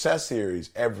Success Series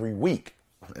every week.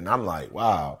 And I'm like,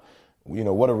 wow,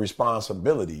 what a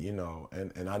responsibility,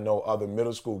 and I know other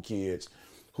middle school kids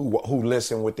who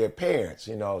listen with their parents,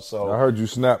 so. I heard you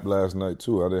snap last night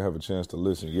too. I didn't have a chance to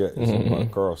listen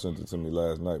yet. Carl sent it to me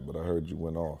last night, but I heard you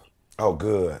went off. Oh,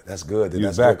 good. That's good. You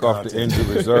back off the injured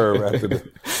reserve after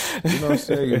the, you know what I'm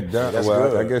saying? You're down.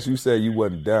 Well, I guess you said you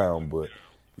wasn't down, but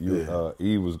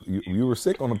you were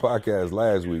sick on the podcast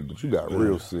last week, but you got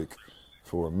real sick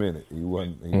for a minute. He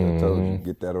told you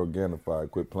get that Organifi,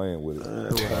 quit playing with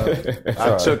it.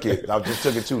 I took it. I just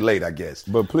took it too late, I guess.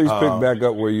 But please pick back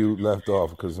up where you left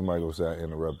off because somebody gonna say I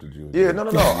interrupted you. Yeah, no.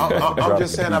 I'm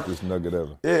just saying. This nugget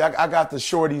ever. Yeah, I got the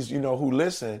shorties, who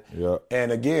listen. Yeah.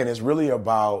 And again, it's really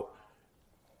about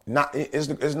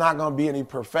it's not going to be any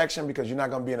perfection because you're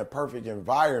not going to be in a perfect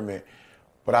environment.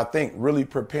 But I think really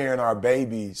preparing our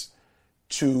babies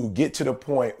to get to the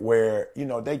point where,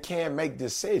 they can make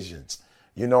decisions,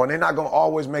 and they're not going to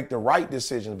always make the right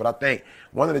decisions. But I think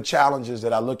one of the challenges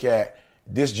that I look at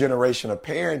this generation of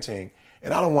parenting,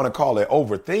 and I don't want to call it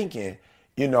overthinking,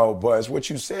 but it's what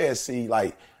you said, see,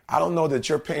 like, I don't know that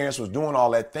your parents was doing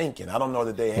all that thinking. I don't know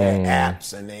that they had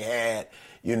apps and they had,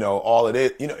 all of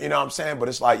it, you know what I'm saying? But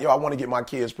it's like, I want to get my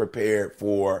kids prepared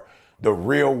for the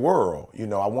real world.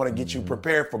 I want to get you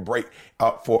prepared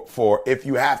for if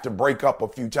you have to break up a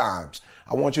few times.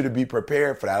 I want you to be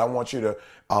prepared for that. I want you to,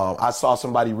 I saw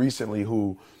somebody recently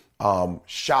who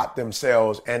shot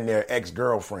themselves and their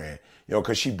ex-girlfriend,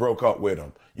 because she broke up with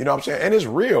them. You know what I'm saying? And it's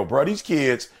real, bro. These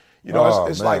kids,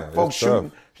 it's like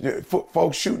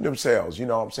folks shooting themselves, you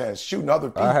know what I'm saying? Shooting other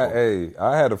people.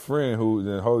 I had a friend who,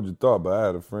 didn't hold your thought, but I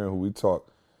had a friend who we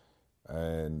talked,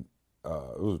 and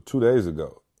it was 2 days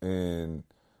ago, and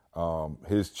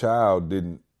his child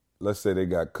didn't, let's say they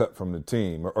got cut from the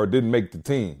team or didn't make the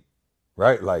team,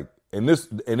 right? Like, and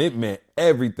it meant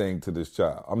everything to this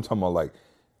child. I'm talking about like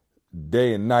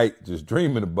day and night just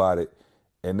dreaming about it,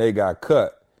 and they got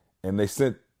cut, and they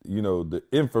sent, the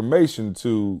information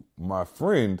to my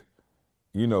friend,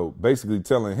 basically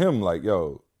telling him like,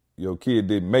 yo, your kid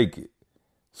didn't make it.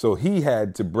 So he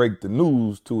had to break the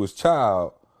news to his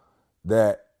child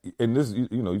that, and this, you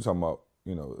talking about,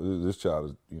 this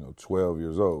child is, 12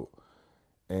 years old.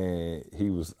 And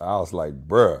I was like,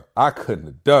 bruh, I couldn't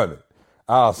have done it.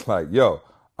 I was like, yo,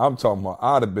 I'm talking about,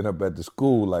 I'd have been up at the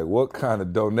school, like, what kind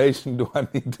of donation do I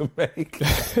need to make?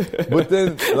 But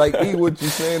then, like, what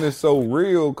you're saying is so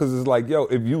real, because it's like, yo,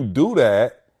 if you do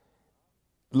that,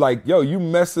 like, yo, you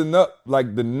messing up,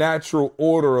 like, the natural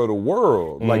order of the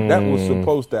world. Like, that was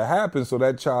supposed to happen so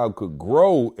that child could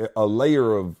grow a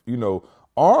layer of,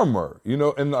 armor,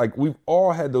 and, like, we've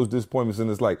all had those disappointments,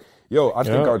 and it's like, yo, I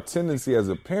think our tendency as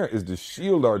a parent is to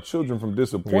shield our children from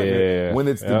disappointment when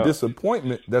it's the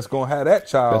disappointment that's going to have that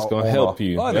child that's going to help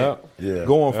you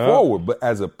going forward. But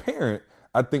as a parent,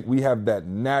 I think we have that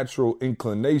natural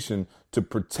inclination to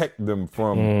protect them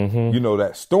from,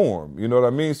 that storm. You know what I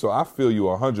mean? So I feel you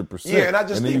 100%. Yeah, and I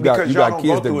just think you got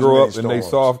kids that grow up and they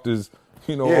soft as,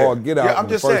 all get out. Yeah, I'm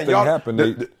just saying, y'all,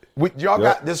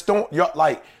 got this storm. Y'all,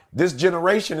 like, this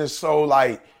generation is so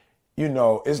like, I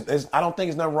don't think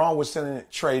there's nothing wrong with sending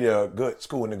Trey to a good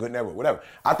school in a good neighborhood, whatever.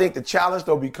 I think the challenge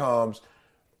though becomes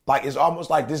like, it's almost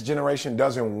like this generation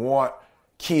doesn't want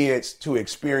kids to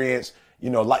experience,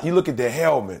 like you look at the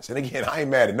helmets, and again, I ain't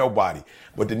mad at nobody,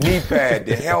 but the knee pad,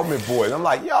 the helmet boys, I'm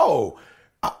like, yo,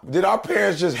 did our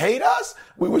parents just hate us?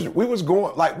 We was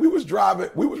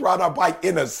riding our bike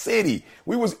in a city.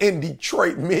 We was in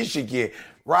Detroit, Michigan,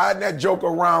 riding that joke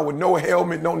around with no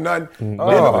helmet, no nothing.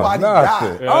 Nobody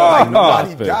died.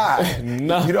 Nobody died.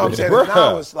 You know what I'm saying?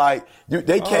 Now it's like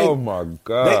they can't. Oh my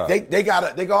God.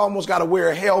 They almost gotta wear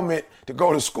a helmet to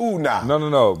go to school now.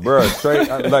 No, bro. Straight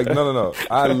no.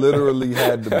 I literally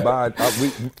had to buy.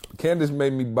 Candace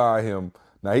made me buy him.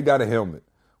 Now he got a helmet.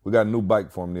 We got a new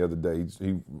bike for him the other day.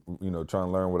 He trying to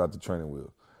learn without the training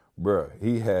wheel. Bruh,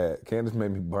 Candace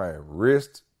made me buy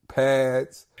wrist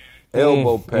pads,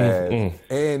 elbow pads,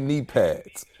 and knee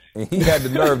pads. And he had the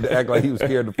nerve to act like he was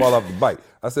scared to fall off the bike.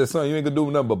 I said, son, you ain't gonna do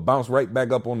nothing but bounce right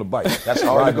back up on the bike. That's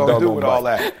all you're gonna do with all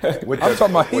that. I'm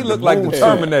talking about he looked like the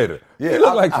Terminator. Yeah, he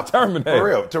looked like the Terminator. For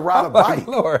real, to ride a bike. Like,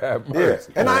 Lord have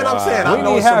mercy. Yeah. And I'm saying, I we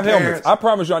know didn't have some helmets. I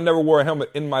promise you I never wore a helmet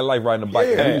in my life riding a bike.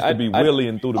 Yeah. I used to be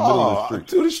wheeling through the middle of the street.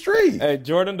 To the street. Hey,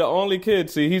 Jordan, the only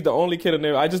kid. See, he's the only kid in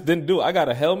there. I just didn't do it. I got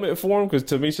a helmet for him because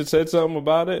Tamisha said something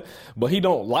about it, but he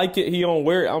don't like it. He don't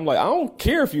wear it. I'm like, I don't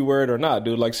care if you wear it or not,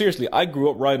 dude. Like, seriously, I grew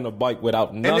up riding a bike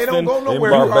without nothing. And they don't go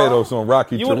nowhere. In Barbados on Rocky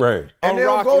rocky terrain. And they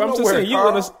don't rocky. go I'm just nowhere, saying,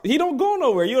 Carl. he don't go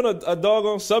nowhere. You're in a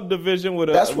doggone subdivision with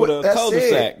a That's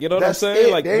cul-de-sac. it. You know what I'm That's saying?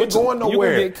 it. Like, they ain't going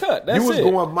nowhere. You gonna get cut. That's you was it.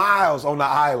 going miles on the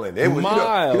island. It was,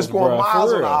 Miles, you was going bro, miles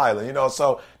for on the real. island. You know,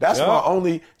 so that's my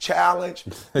only challenge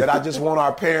that I just want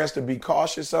our parents to be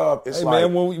cautious of. It's Hey,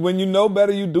 like, man, when you know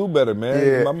better, you do better, man.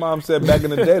 Yeah. My mom said back in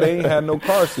the day, they ain't had no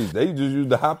car seats. They just used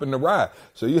to hop in the ride.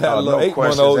 So you had a little no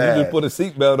 8-month-old, you questions just put a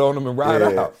seatbelt on them and ride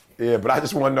out. Yeah, but I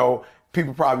just want to know.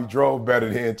 People probably drove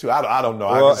better then too. I don't know.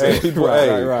 Well, I can and say, people, Right.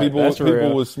 That's people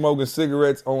real. was smoking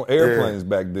cigarettes on airplanes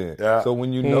back then. Yeah. So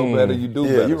when you know better, you do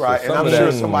Yeah, better. you're right. So And some I'm of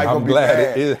sure that, somebody I'm gonna be glad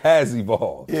mad. it has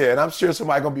evolved. yeah, and I'm sure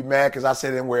somebody gonna be mad because I said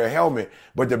didn't wear a helmet.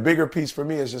 But the bigger piece for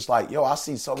me is just like, yo, I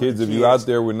see so many Kids, if you out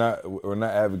there, we're not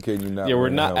advocating you not. Yeah, we're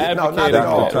wearing not a helmet. No, not advocating at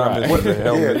all. that. Time Right. is the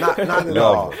helmet. Yeah, not at No.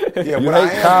 all. Yeah, You what I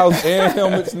hate am, cows and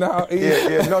helmets now?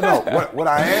 no. What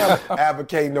I am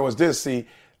advocating though is this. See,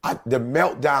 the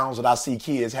meltdowns that I see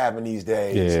kids having these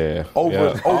days over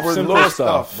Off little simple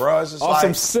stuff, bro. It's just Off like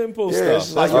some simple yeah, stuff. It's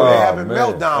just like That's yo, they right. having man.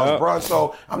 meltdowns, Yeah. bro.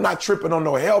 So I'm not tripping on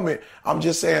no helmet. I'm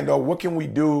just saying though, what can we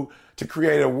do to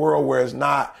create a world where it's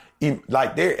not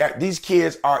like these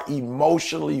kids are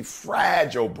emotionally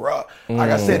fragile, bro. Like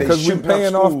I said, they Because we're shooting up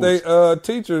paying off schools. their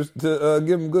teachers to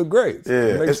give them good grades.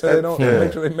 Yeah, make it's- sure they don't. yeah.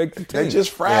 Make sure they make the team. They're just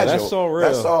fragile. that's so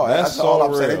real. That's all. That's That's all so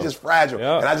I'm saying. real. They're just fragile,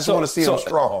 Yeah. and I just So- want to see them so-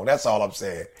 strong. That's all I'm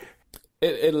saying.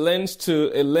 It lends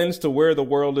to where the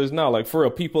world is now. Like, for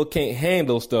real, people can't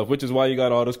handle stuff, which is why you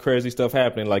got all this crazy stuff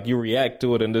happening. Like, you react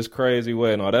to it in this crazy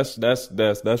way. No, that's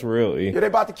real. E. Yeah, they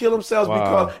about to kill themselves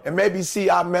Wow. because, and maybe see,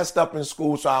 I messed up in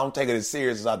school, so I don't take it as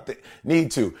serious as I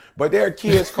need to. But there are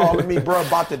kids calling me, bro,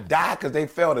 about to die because they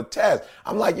failed a test.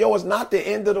 I'm like, yo, it's not the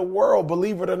end of the world,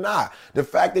 believe it or not. The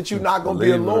fact that you're not going to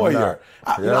be a Believe it or lawyer.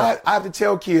 not. You know, I have to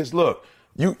tell kids, look,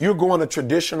 you're going a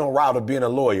traditional route of being a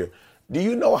lawyer. Do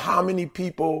you know how many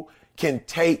people can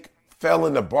fail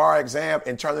in the bar exam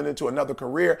and turn it into another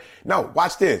career? No,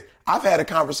 watch this. I've had a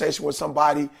conversation with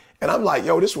somebody and I'm like,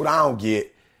 yo, this is what I don't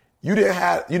get. You didn't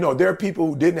have, there are people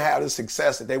who didn't have the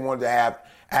success that they wanted to have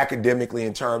academically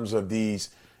in terms of these,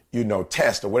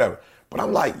 tests or whatever. But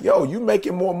I'm like, yo, you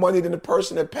making more money than the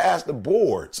person that passed the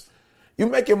boards. You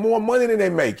making more money than they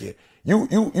making. You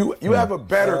have a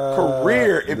better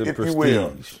career, if you will.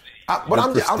 prestige.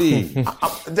 But prestige.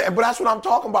 but that's what I'm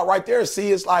talking about right there.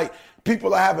 See, it's like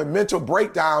people are having mental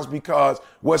breakdowns because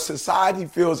what society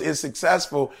feels is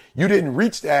successful, you didn't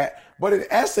reach that. But in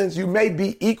essence, you may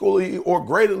be equally or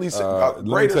greater Let me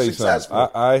greater tell you successful.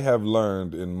 something. I have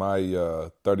learned in my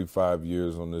 35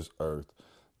 years on this earth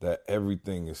that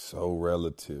everything is so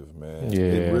relative, man. Yeah,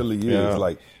 It really is. yeah,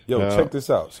 Like, yo, yeah. check this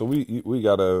out. So we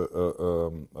got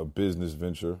a business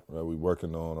venture that we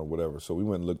working on or whatever. So we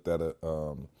went and looked at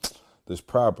this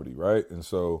property, right? And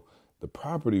so the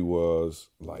property was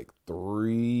like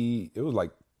 $3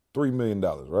 million,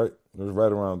 right? It was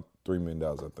right around $3 million,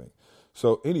 I think.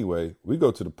 So anyway, we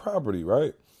go to the property,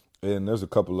 right? And there's a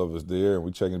couple of us there, and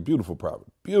we checking beautiful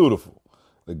property, beautiful.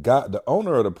 The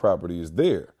owner of the property is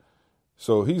there,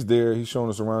 so he's there. He's showing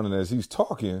us around, and as he's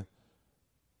talking,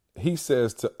 he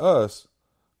says to us,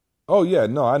 "Oh yeah,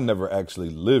 no, I never actually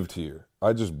lived here.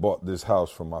 I just bought this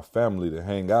house for my family to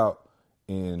hang out.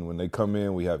 And when they come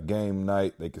in, we have game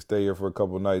night. They can stay here for a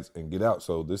couple of nights and get out.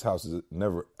 So this house has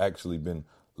never actually been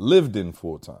lived in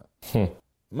full time."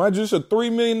 Mind you, it's a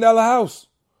 $3 million house.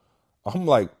 I'm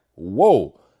like,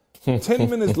 whoa. 10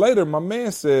 minutes later, my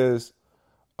man says,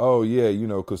 "Oh yeah,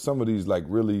 because some of these like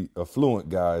really affluent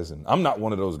guys, and I'm not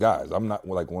one of those guys. I'm not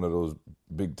like one of those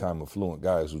big time affluent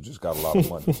guys who just got a lot of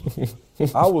money."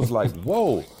 I was like,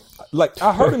 whoa. Like,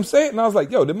 I heard him say it, and I was like,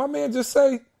 yo, did my man just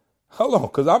say, hold on,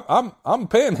 because I'm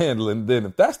panhandling then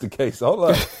if that's the case.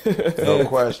 Hold on. No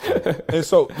question. And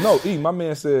so, no, my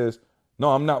man says,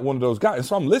 "No, I'm not one of those guys." And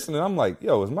so I'm listening. I'm like,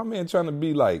 yo, is my man trying to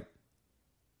be like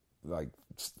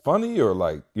funny or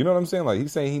like, you know what I'm saying? Like,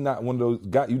 he's saying he's not one of those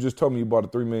guys. You just told me you bought a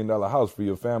 $3 million house for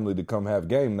your family to come have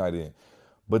game night in.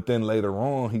 But then later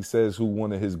on, he says who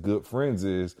one of his good friends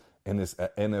is, and it's an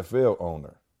NFL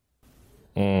owner.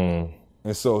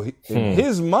 And so in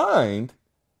his mind,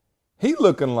 he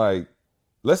looking like,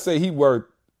 let's say he worth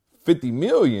 $50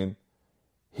 million.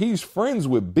 He's friends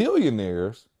with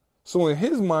billionaires. So in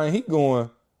his mind, he going,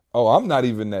 "Oh, I'm not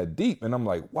even that deep." And I'm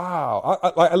like, wow.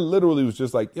 I literally was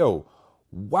just like, yo,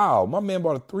 wow, my man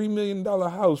bought a $3 million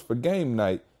house for game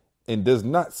night and does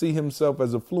not see himself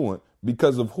as affluent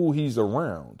because of who he's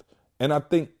around. And I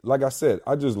think, like I said,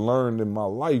 I just learned in my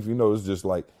life, it's just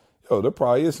like, yo, there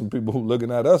probably is some people who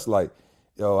looking at us like,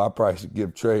 yo, I probably should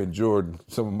give Trey and Jordan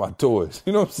some of my toys.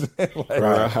 You know what I'm saying?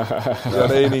 Like, yo,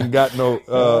 they ain't even got no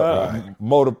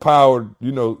motor-powered,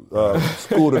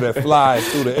 scooter that flies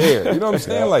through the air. You know what I'm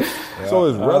saying? Like, so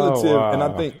it's relative. Wow. And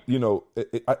I think,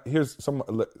 here's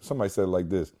somebody said it like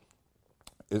this.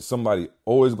 Is somebody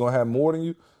always going to have more than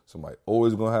you? Somebody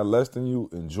always going to have less than you?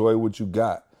 Enjoy what you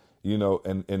got,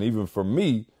 and even for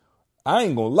me, I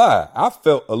ain't gonna lie. I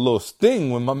felt a little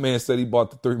sting when my man said he bought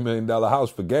the $3 million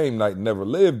house for game night, never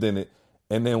lived in it,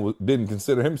 and then didn't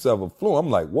consider himself affluent.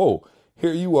 I'm like, whoa,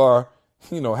 here you are,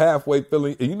 halfway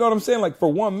feeling, you know what I'm saying? Like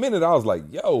for 1 minute, I was like,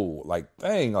 yo, like,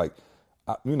 dang, like,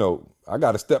 I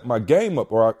got to step my game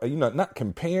up, or, not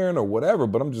comparing or whatever,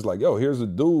 but I'm just like, yo, here's a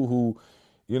dude who,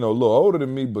 a little older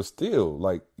than me, but still,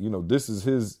 like, this is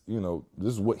his,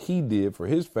 this is what he did for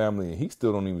his family, and he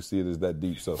still don't even see it as that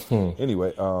deep. So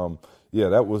anyway,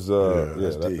 that was,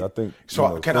 I think.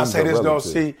 So can I say this though?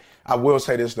 See, I will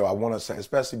say this though. I want to say,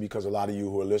 especially because a lot of you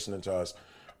who are listening to us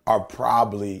are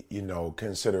probably,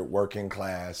 considered working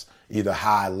class, either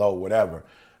high, low, whatever.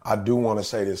 I do want to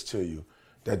say this to you,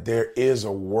 that there is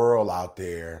a world out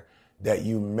there that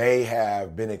you may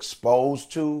have been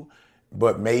exposed to,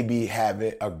 but maybe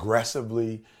haven't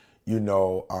aggressively,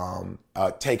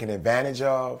 taken advantage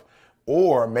of,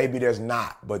 or maybe there's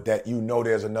not, but that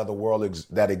there's another world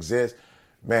that exists.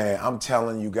 Man, I'm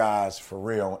telling you guys for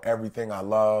real, everything I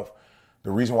love,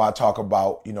 the reason why I talk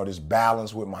about, this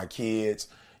balance with my kids,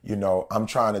 I'm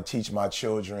trying to teach my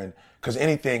children, because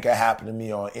anything can happen to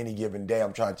me on any given day.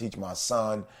 I'm trying to teach my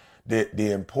son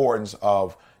the importance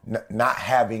of not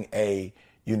having a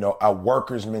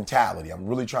worker's mentality. I'm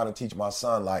really trying to teach my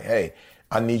son, like, hey,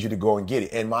 I need you to go and get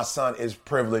it. And my son is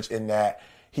privileged in that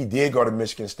he did go to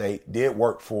Michigan State, did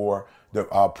work for the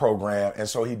program. And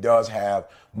so he does have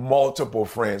multiple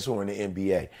friends who are in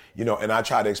the NBA, and I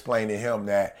try to explain to him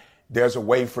that there's a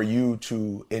way for you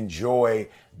to enjoy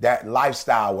that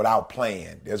lifestyle without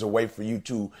playing. There's a way for you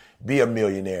to be a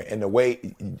millionaire. And the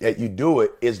way that you do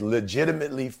it is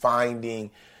legitimately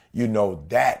finding,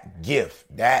 that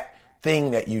gift, that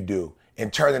thing that you do,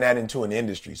 and turning that into an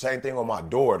industry. Same thing with my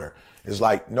daughter. It's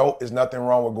like, no, there's nothing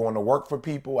wrong with going to work for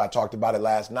people. I talked about it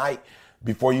last night.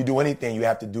 Before you do anything, you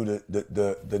have to do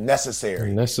the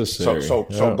necessary. So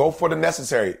go for the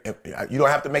necessary. You don't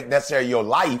have to make necessary your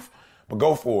life, but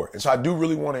go for it. And so I do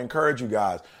really want to encourage you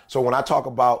guys. So when I talk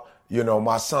about,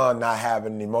 my son not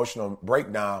having an emotional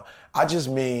breakdown, I just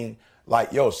mean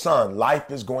like, yo, son, life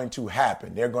is going to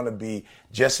happen. There are going to be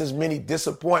just as many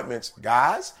disappointments,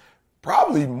 guys,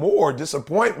 probably more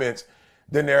disappointments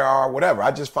than there are whatever.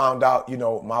 I just found out,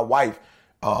 my wife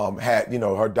had,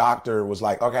 her doctor was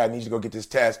like, okay, I need you to go get this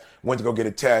test. Went to go get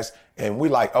a test. And we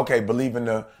like, okay, believe in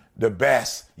the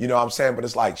best, you know what I'm saying? But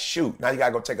it's like, shoot, now you got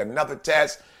to go take another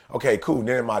test. Okay, cool.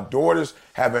 Then my daughter's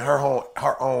having her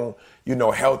own,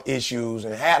 health issues,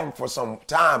 and had them for some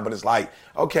time. But it's like,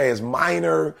 okay, it's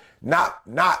minor,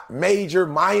 not major,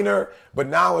 minor. But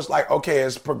now it's like, okay,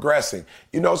 it's progressing.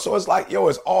 So it's like, yo,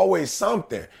 it's always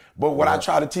something. But what I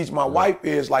try to teach my wife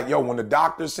is like, yo, when the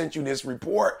doctor sent you this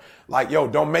report, like, yo,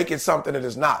 don't make it something that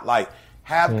is not. Like,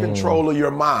 have control of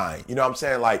your mind. You know what I'm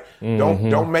saying? Like,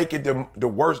 don't make it the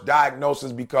worst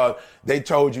diagnosis because they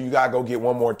told you got to go get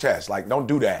one more test. Like, don't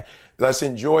do that. Let's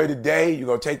enjoy the day. You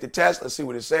go take the test. Let's see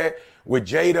what it said. With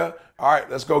Jada, all right,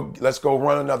 let's go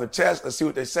run another test. Let's see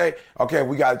what they say. Okay,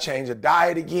 we got to change the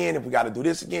diet again. If we got to do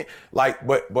this again. Like,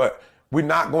 but we're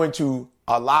not going to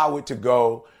allow it to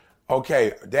go,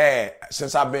 okay, Dad,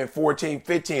 since I've been 14,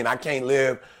 15, I can't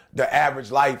live the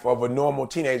average life of a normal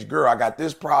teenage girl. I got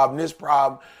this problem.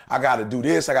 I got to do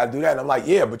this. I got to do that. And I'm like,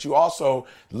 yeah, but you also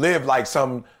live like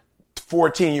some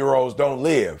 14-year-olds don't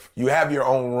live. You have your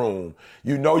own room.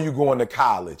 You're going to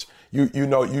college.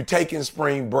 You taking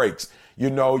spring breaks.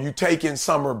 You taking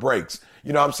summer breaks.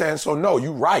 You know what I'm saying? So no,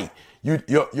 you're right.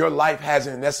 Your life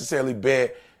hasn't necessarily been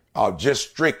just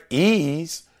strict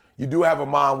ease. You do have a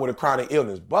mom with a chronic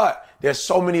illness, but there's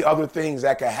so many other things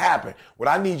that can happen. What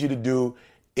I need you to do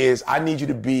is I need you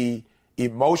to be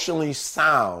emotionally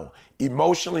sound,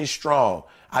 emotionally strong.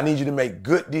 I need you to make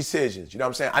good decisions. You know what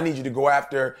I'm saying? I need you to go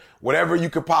after whatever you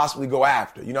could possibly go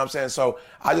after. You know what I'm saying? So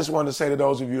I just wanted to say to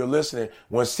those of you who are listening,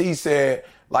 when C said,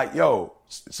 like, yo,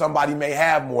 somebody may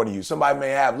have more than you, somebody may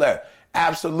have less.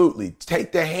 Absolutely.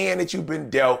 Take the hand that you've been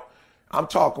dealt. I'm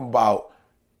talking about,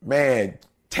 man,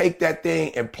 take that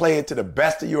thing and play it to the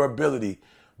best of your ability,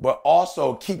 but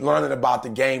also keep learning about the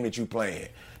game that you're playing.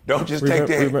 Don't just take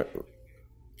that.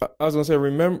 I was gonna say,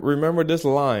 remember this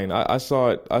line. I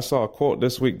saw a quote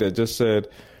this week that just said,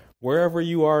 "Wherever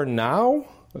you are now,"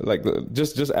 like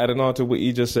just adding on to what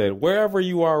you just said, wherever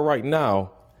you are right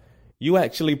now, you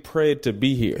actually prayed to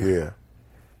be here. Yeah.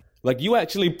 Like, you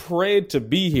actually prayed to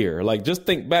be here. Like, just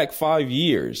think back 5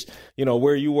 years,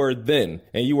 where you were then,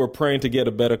 and you were praying to get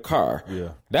a better car. Yeah.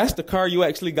 That's the car you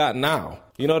actually got now.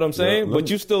 You know what I'm saying? Yeah, but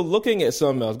you're still looking at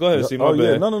something else. Go ahead, see my bad.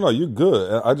 Yeah. No, you're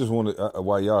good. I just wanted,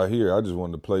 while y'all here, I just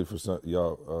wanted to play for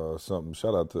y'all something.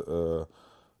 Shout out to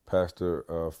Pastor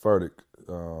Furtick.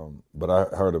 But I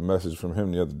heard a message from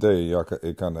him the other day. I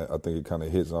think it kind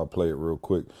of hits, and I'll play it real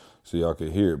quick so y'all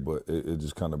can hear it. But it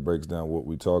just kind of breaks down what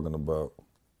we're talking about.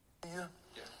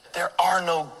 There are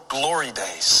no glory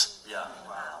days. Yeah.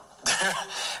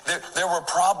 There were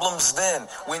problems then.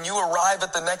 When you arrive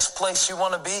at the next place you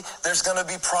want to be, there's going to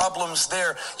be problems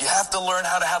there. You have to learn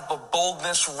how to have the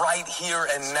boldness right here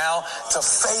and now to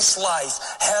face life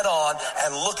head on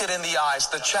and look it in the eyes,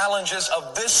 the challenges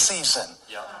of this season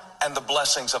and the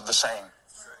blessings of the same.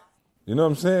 You know what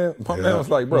I'm saying? My man was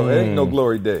like, bro, it ain't no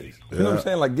glory days. You know what I'm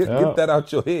saying? Like, get that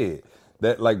out your head.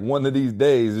 That, like, one of these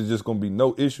days is just going to be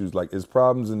no issues. Like, it's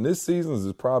problems in this season,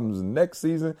 it's problems in next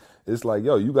season. It's like,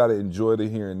 yo, you got to enjoy the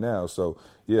here and now. So,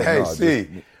 yeah.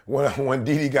 Hey, when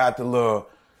Didi got the little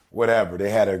whatever, they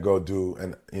had her go do,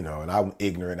 and I'm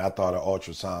ignorant. I thought an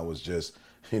ultrasound was just,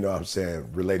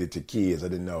 related to kids. I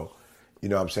didn't know,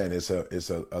 it's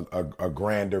a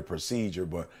grander procedure.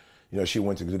 But, she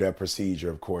went to do that procedure.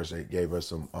 Of course, they gave us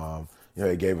some,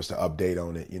 they gave us the update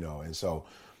on it, and so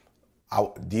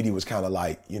Didi was kind of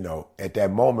like, at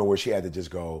that moment where she had to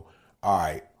just go, all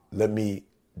right, let me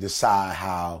decide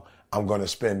how I'm going to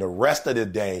spend the rest of the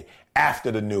day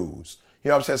after the news. You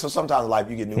know what I'm saying? So sometimes in life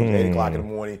you get news at 8 o'clock in the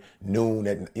morning, noon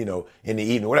at, in the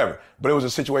evening, whatever. But it was a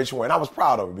situation where, and I was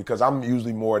proud of her because I'm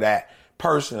usually more that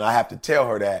person and I have to tell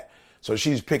her that. So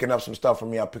she's picking up some stuff for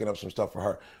me. I'm picking up some stuff for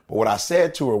her. But what I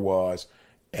said to her was,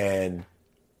 and,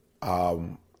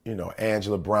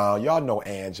 Angela Brown, y'all know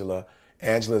Angela.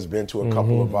 Angela's been to a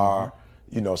couple of our,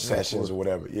 sessions or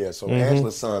whatever. Yeah, so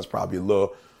Angela's son's probably a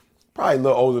little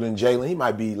older than Jalen. He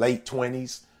might be late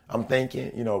 20s, I'm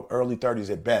thinking, early 30s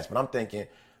at best, but I'm thinking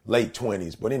late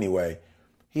 20s. But anyway,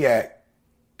 he had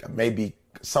maybe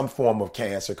some form of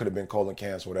cancer, could have been colon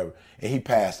cancer, whatever, and he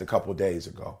passed a couple of days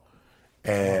ago.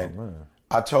 And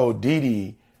I told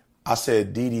Didi, I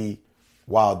said, Didi,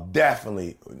 while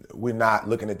definitely we're not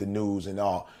looking at the news and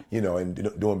all, and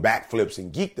doing backflips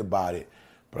and geeked about it,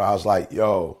 but I was like,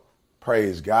 yo,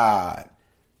 praise God.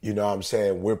 You know what I'm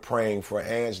saying? We're praying for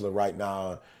Angela right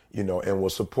now, and we'll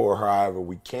support her however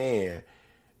we can.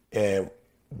 And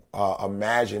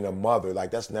imagine a mother, like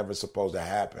that's never supposed to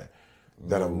happen,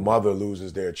 that a mother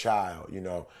loses their child,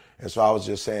 And so I was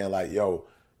just saying like, yo,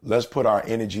 let's put our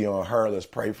energy on her. Let's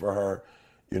pray for her.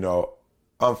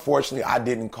 Unfortunately, I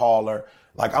didn't call her.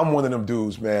 Like, I'm one of them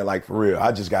dudes, man, like, for real.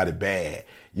 I just got it bad.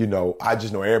 I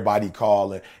just know everybody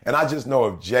calling. And I just know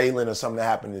if Jalen or something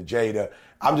happened to Jada,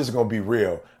 I'm just going to be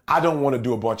real. I don't want to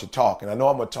do a bunch of talking. I know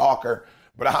I'm a talker,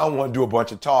 but I don't want to do a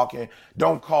bunch of talking.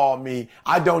 Don't call me.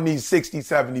 I don't need 60,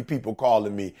 70 people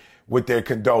calling me with their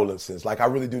condolences. Like, I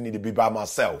really do need to be by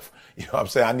myself. You know what I'm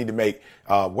saying? I need to make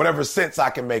whatever sense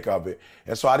I can make of it.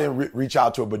 And so I didn't reach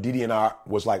out to her, but Didi and I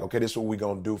was like, okay, this is what we're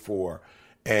going to do for her.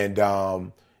 And,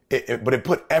 but it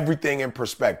put everything in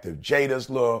perspective. Jada's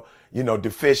little,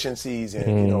 deficiencies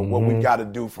and, what we got to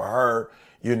do for her,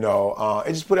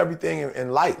 it just put everything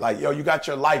in light. Like, yo, you got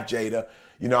your life, Jada.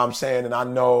 You know what I'm saying? And I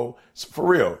know, for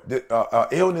real,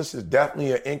 illness is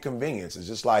definitely an inconvenience. It's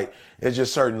just like, there's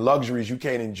just certain luxuries you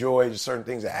can't enjoy, just certain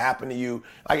things that happen to you.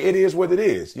 Like, it is what it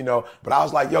is, But I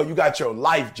was like, yo, you got your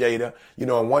life, Jada.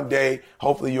 And one day,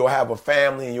 hopefully you'll have a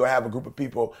family and you'll have a group of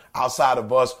people outside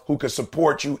of us who can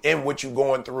support you in what you're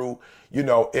going through.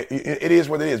 It is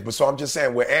what it is. But so I'm just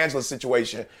saying, with Angela's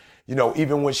situation,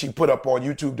 even when she put up on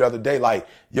YouTube the other day, like,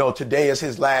 yo, today is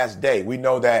his last day. We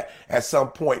know that at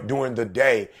some point during the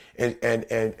day,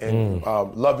 and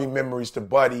loving memories to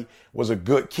Buddy, was a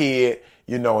good kid,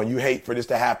 and you hate for this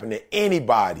to happen to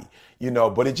anybody,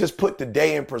 but it just put the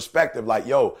day in perspective. Like,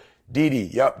 yo, Didi,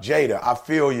 yup, Jada, I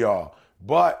feel y'all,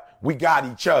 but we got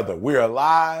each other. We're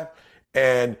alive,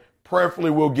 and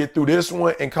prayerfully we'll get through this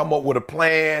one and come up with a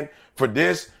plan for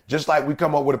this, just like we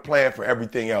come up with a plan for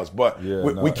everything else. But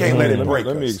we can't let it break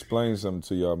us. Let me explain something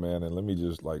to y'all, man, and let me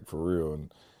just, like, for real, and,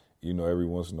 every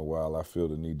once in a while I feel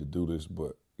the need to do this,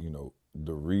 but,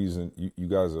 the reason, you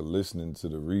guys are listening to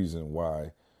the reason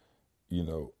why,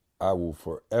 I will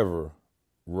forever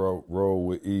roll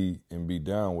with E and be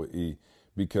down with E,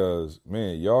 because,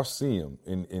 man, y'all see him,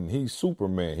 and he's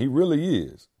Superman. He really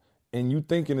is. And you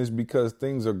thinking it's because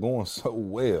things are going so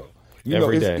well. It's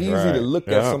Every day, easy right. to look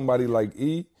at somebody like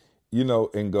E you know,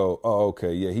 and go, oh,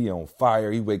 okay, yeah, he on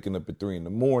fire. He waking up at 3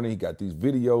 a.m. He got these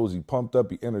videos. He pumped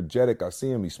up. He energetic. I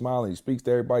see him. He smiling. He speaks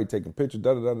to everybody, taking pictures.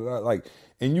 Da da da da. Like,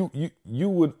 and you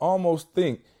would almost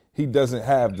think he doesn't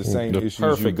have the same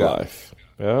issues you got. Life.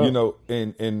 Yeah. You know,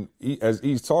 and as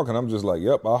he's talking, I'm just like,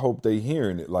 yep. I hope they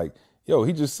hearing it. Like, yo,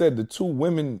 he just said the 2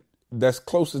 women that's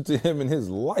closest to him in his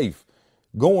life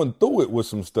going through it with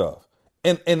some stuff.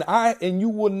 And you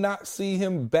will not see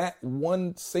him bat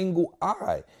one single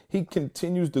eye. He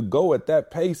continues to go at that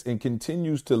pace and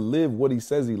continues to live what he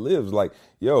says he lives. Like,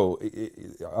 yo,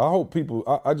 I hope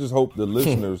people, I just hope the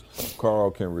listeners,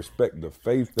 Carl, can respect the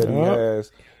faith that he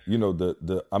has. You know,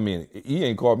 I mean, he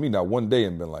ain't called me not one day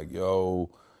and been like, yo,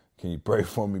 can you pray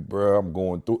for me, bro? I'm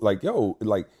going through. Like, yo,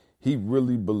 like, he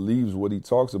really believes what he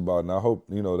talks about. And I hope,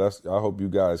 you know, I hope you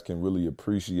guys can really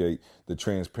appreciate the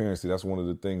transparency. That's one of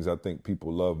the things I think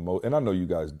people love most. And I know you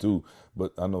guys do,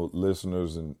 but I know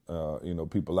listeners and, you know,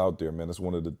 people out there, man, that's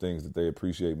one of the things that they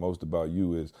appreciate most about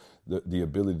you is the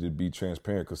ability to be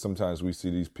transparent. Because sometimes we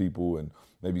see these people and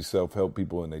maybe self-help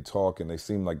people and they talk and they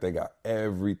seem like they got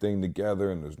everything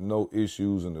together and there's no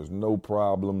issues and there's no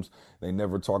problems. They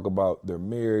never talk about their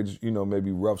marriage, you know,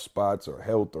 maybe rough spots or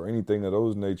health or anything of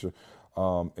those nature.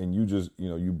 And you just, you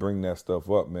know, you bring that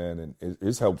stuff up, man, and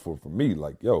it's helpful for me.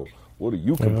 Like, yo, what are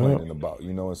you complaining about?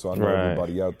 You know, and so I know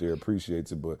everybody out there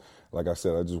appreciates it. But like I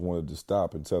said, I just wanted to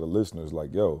stop and tell the listeners,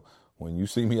 like, yo, when you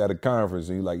see me at a conference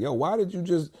and you're like, yo, why did you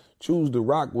just choose to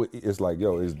rock with? It's like,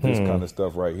 yo, it's this kind of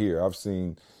stuff right here. I've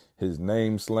seen his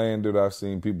name slandered. I've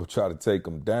seen people try to take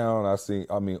him down. I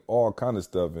mean, all kind of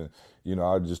stuff. And, you know,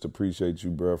 I just appreciate you,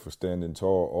 bro, for standing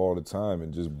tall all the time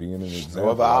and just being an example. No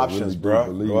other options,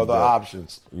 bro. No other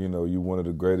options. You know, you're one of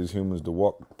the greatest humans to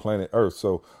walk planet Earth.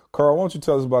 So, Carl, why don't you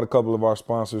tell us about a couple of our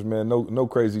sponsors, man? No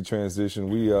crazy transition.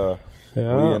 We in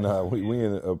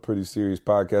a pretty serious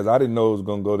podcast. I didn't know it was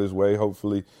going to go this way.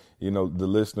 Hopefully, you know, the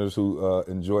listeners who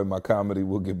enjoy my comedy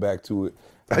will get back to it.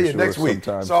 Next week.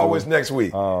 It's always next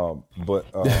week. But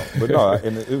no,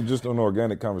 and it was just an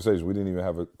organic conversation. We didn't even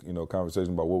have a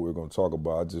conversation about what we were going to talk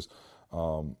about. I just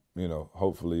you know,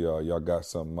 hopefully y'all got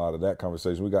something out of that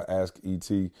conversation. We got Ask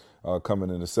ET coming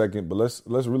in a second, but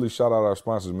let's really shout out our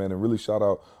sponsors, man, and really shout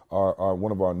out our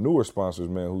one of our newer sponsors,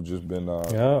 man, who just been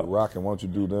rocking. Why don't you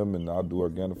do them, and I'll do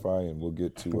Organifi, and we'll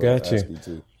get to Ask ET.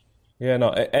 Yeah,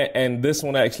 no, and this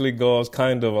one actually goes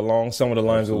kind of along some of the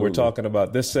lines that we're talking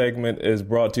about. This segment is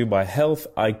brought to you by Health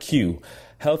IQ.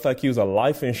 Health IQ is a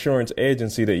life insurance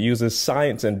agency that uses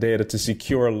science and data to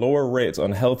secure lower rates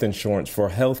on health insurance for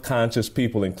health-conscious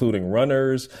people, including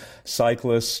runners,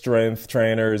 cyclists, strength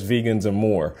trainers, vegans, and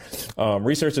more.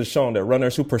 Research has shown that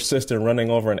runners who persist in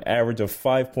running over an average of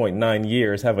 5.9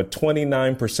 years have a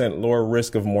 29% lower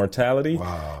risk of mortality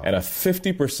and a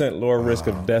 50% lower risk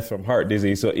of death from heart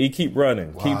disease. So, keep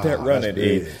running. Keep that running,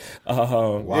 E. Yeah,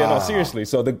 no, seriously.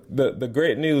 So the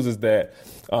great news is that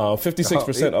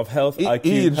 56% of Health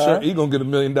IQ. He gonna get $1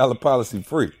 million policy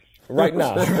free right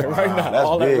now. Right now, that's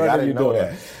all big. that I running didn't you're know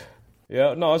doing. that.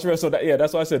 Yeah, no, it's real. So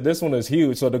that's why I said this one is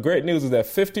huge. So the great news is that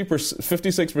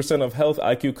 56% of Health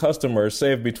IQ customers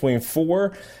save between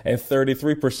 4 and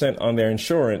 33% on their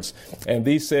insurance, and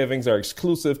these savings are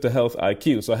exclusive to Health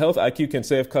IQ. So Health IQ can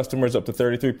save customers up to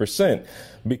 33%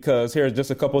 because here's just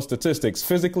a couple of statistics.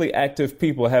 Physically active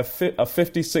people have a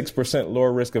 56%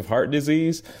 lower risk of heart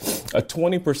disease, a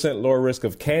 20% lower risk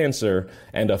of cancer,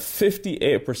 and a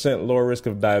 58% lower risk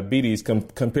of diabetes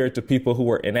compared to people who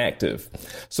are inactive.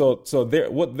 So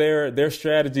their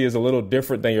strategy is a little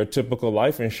different than your typical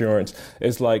life insurance.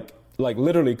 It's like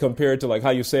literally compared to like how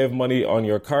you save money on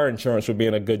your car insurance for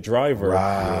being a good driver.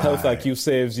 Right. Health IQ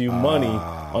saves you money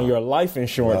on your life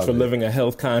insurance for living a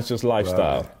health conscious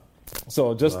lifestyle.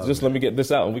 So just let me get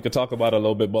this out and we could talk about it a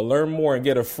little bit. But learn more and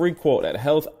get a free quote at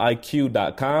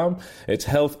healthiq.com. It's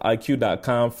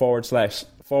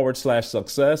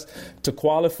healthiq.com/success to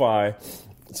qualify.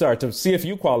 To see if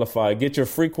you qualify, get your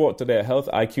free quote today at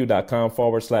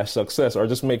healthiq.com/success, or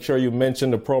just make sure you mention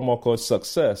the promo code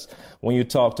success when you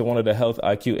talk to one of the Health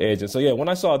IQ agents. So yeah, when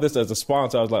I saw this as a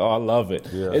sponsor, I was like, oh, I love it.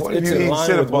 Yeah. It's in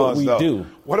line with what we do.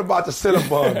 What about the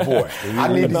Cinnabon boy? I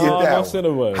need to get that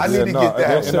one. I need to get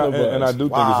that one. And I do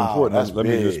think it's important. Let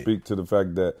me just speak to the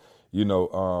fact that, you know,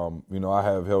 I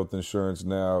have health insurance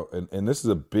now, and this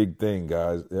is a big thing,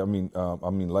 guys. I mean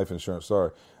life insurance,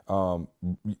 sorry.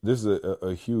 This is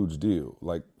a huge deal.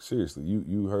 Like, seriously,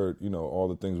 you heard, you know, all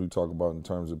the things we talk about in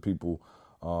terms of people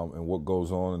and what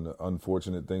goes on and the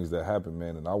unfortunate things that happen,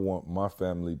 man. And I want my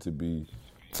family to be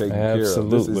taken care of.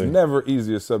 This is never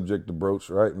easy a subject to broach,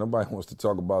 right? Nobody wants to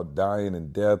talk about dying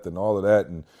and death and all of that.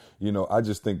 And, you know, I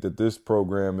just think that this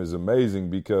program is amazing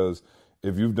because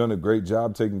if you've done a great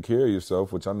job taking care of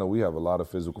yourself, which I know we have a lot of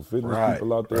physical fitness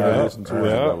people out there that listen to us. We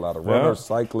got a lot of runners,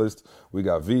 cyclists, we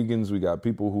got vegans, we got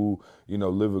people who,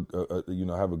 live,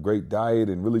 have a great diet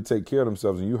and really take care of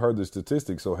themselves. And you heard the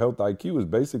statistics. So Health IQ is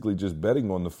basically just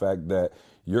betting on the fact that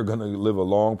you're going to live a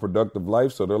long, productive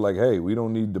life. So they're like, hey, we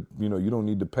don't need to, you don't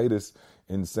need to pay this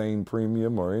insane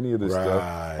premium or any of this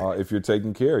stuff if you're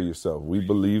taking care of yourself. We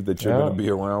believe that you're going to be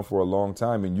around for a long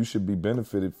time and you should be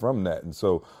benefited from that. And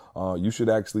so you should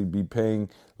actually be paying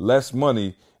less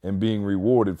money and being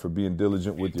rewarded for being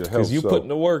diligent with your health. Because you putting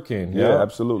the work in. Yeah,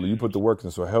 absolutely. You put the work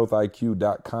in. So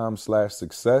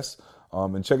healthiq.com/success.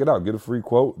 And check it out. Get a free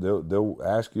quote. They'll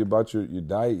ask you about your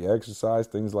diet, your exercise,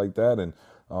 things like that. And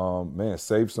man,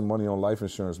 save some money on life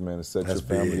insurance, man, and set your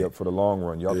family up for the long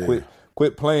run. Y'all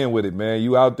quit playing with it, man.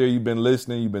 You out there, you've been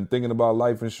listening, you've been thinking about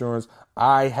life insurance.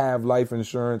 I have life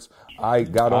insurance. I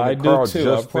got on the car,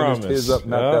 just finished his up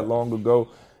not that long ago.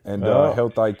 And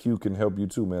Health IQ can help you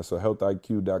too, man. So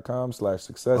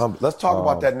healthiq.com/success. Let's talk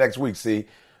about that next week. See,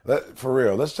 for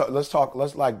real. Let's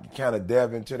like kind of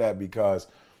delve into that, because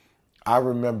I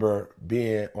remember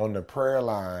being on the prayer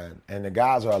line, and the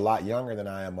guys are a lot younger than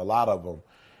I am, a lot of them.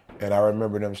 And I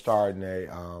remember them starting a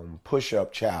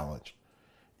push-up challenge,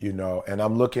 and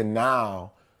I'm looking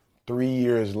now 3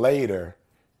 years later,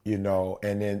 and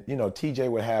then, TJ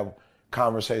would have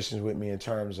conversations with me in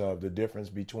terms of the difference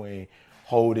between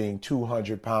holding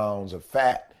 200 pounds of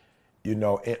fat,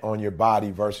 on your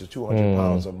body versus 200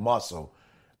 pounds of muscle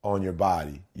on your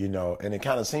body, and it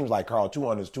kind of seems like, Carl,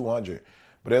 200 is 200.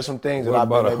 But there's some things that I've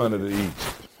been about 100 of each.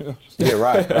 Yeah,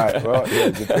 right. Well, yeah,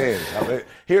 it depends. I mean,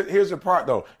 here's the part,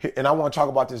 though, and I want to talk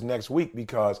about this next week,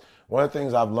 because one of the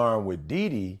things I've learned with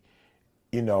Didi,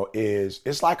 is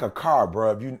it's like a car, bro.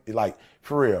 If you, like,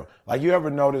 for real, like, you ever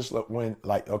notice when,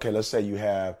 like, okay, let's say you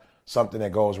have something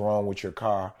that goes wrong with your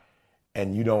car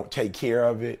and you don't take care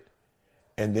of it,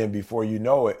 and then before you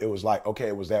know it, it was like, okay,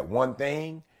 it was that one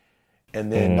thing,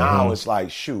 and then now it's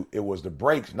like, shoot, it was the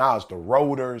brakes, now it's the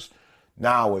rotors,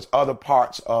 now it's other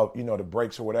parts of, the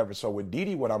brakes or whatever. So with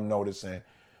Didi, what I'm noticing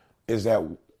is that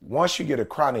once you get a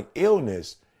chronic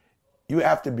illness, you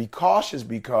have to be cautious,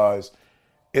 because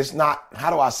it's not, how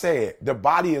do I say it? The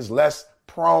body is less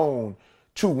prone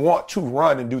to want to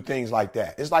run and do things like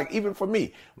that. It's like, even for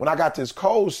me, when I got this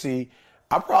cold,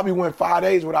 I probably went 5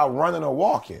 days without running or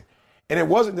walking. And it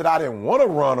wasn't that I didn't want to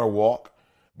run or walk,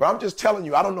 but I'm just telling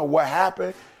you, I don't know what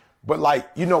happened, but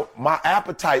like, my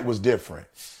appetite was different.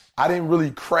 I didn't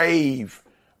really crave,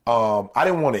 I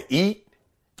didn't want to eat,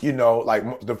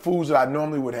 like the foods that I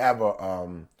normally would have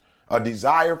a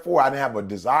desire for. I didn't have a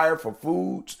desire for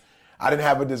foods. I didn't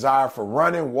have a desire for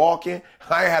running, walking.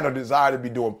 I had a desire to be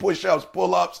doing push-ups,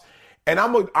 pull-ups. And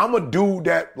I'm a dude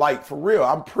that, like, for real,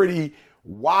 I'm pretty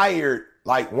wired.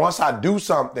 Like, once I do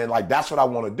something, like, that's what I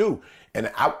want to do. And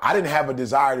I didn't have a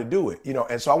desire to do it,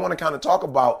 And so I want to kind of talk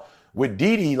about with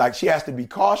Didi, like, she has to be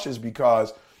cautious,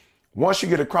 because once you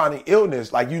get a chronic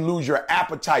illness, like, you lose your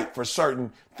appetite for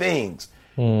certain things.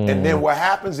 And then what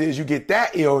happens is you get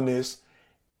that illness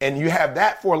and you have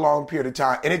that for a long period of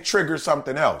time, and it triggers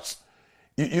something else.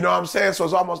 You know what I'm saying? So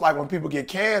it's almost like when people get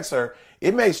cancer,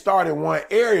 it may start in one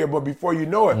area, but before you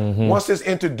know it, once it's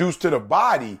introduced to the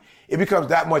body, it becomes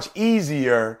that much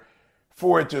easier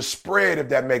for it to spread, if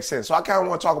that makes sense. So I kind of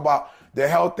want to talk about the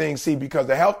health thing, because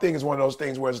the health thing is one of those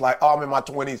things where it's like, oh, I'm in my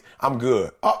 20s, I'm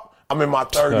good. Oh, I'm in my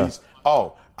 30s.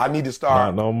 Oh, I need to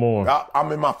start. Not no more.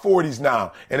 I'm in my 40s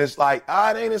now. And it's like,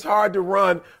 it ain't as hard to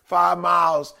run 5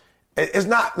 miles. It's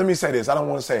not, let me say this. I don't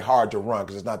want to say hard to run,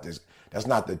 because it's not this. That's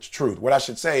not the truth. What I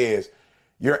should say is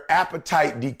your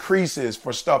appetite decreases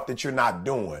for stuff that you're not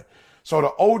doing. So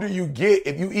the older you get,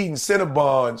 if you eating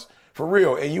Cinnabons for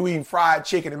real, and you eating fried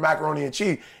chicken and macaroni and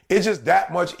cheese, it's just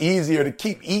that much easier to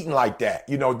keep eating like that,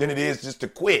 than it is just to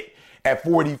quit at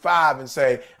 45 and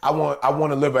say, I want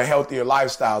to live a healthier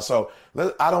lifestyle. So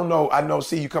I don't know. I know,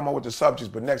 you come up with the subjects,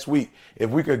 but next week, if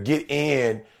we could get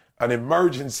in an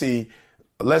emergency,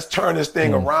 let's turn this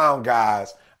thing around,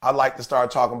 guys. I'd like to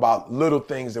start talking about little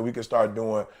things that we can start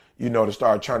doing, to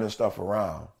start turning stuff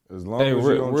around. As long as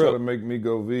you don't try to make me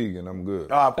go vegan, I'm good.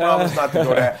 No, I promise not to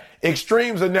go that.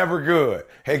 Extremes are never good.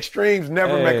 Extremes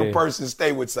never make a person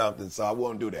stay with something, so I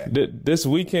won't do that. This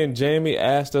weekend, Jamie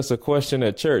asked us a question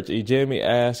at church. Jamie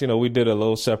asked, we did a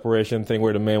little separation thing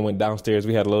where the man went downstairs.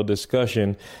 We had a little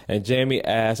discussion, and Jamie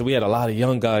asked, we had a lot of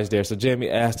young guys there, so Jamie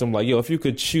asked him, like, if you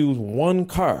could choose one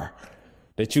car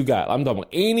that you got, I'm talking about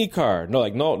any car,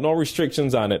 no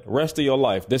restrictions on it, rest of your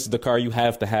life, this is the car you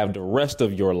have to have the rest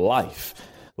of your life.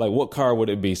 Like, what car would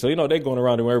it be? So, they're going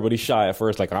around and everybody's shy at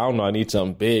first. Like, I don't know. I need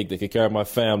something big that can carry my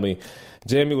family.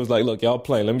 Jamie was like, look, y'all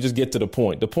playing. Let me just get to the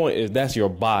point. The point is that's your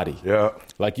body. Yeah.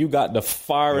 Like, you got the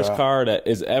firest car that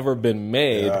has ever been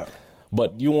made,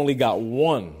 but you only got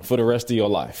one for the rest of your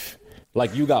life.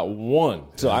 Like, you got one.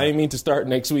 So I ain't mean to start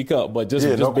next week up, but just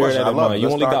bear that in mind. You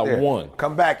only got one.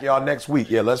 Come back, y'all, next week.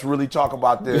 Yeah, let's really talk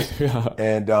about this.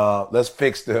 And let's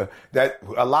fix that.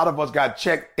 A lot of us got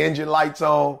check engine lights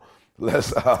on.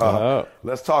 Let's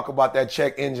talk about that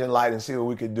check engine light and see what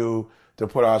we can do to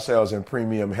put ourselves in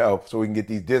premium health so we can get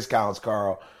these discounts,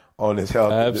 Carl, on this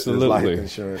health, Absolutely. This life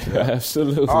insurance. Yeah.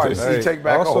 Absolutely. All right, so you take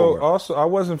back over. Also, I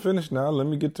wasn't finished now. Let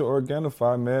me get to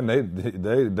Organifi, man.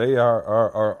 They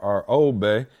are old,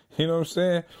 bae. You know what I'm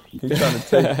saying? He's trying to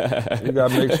take. You got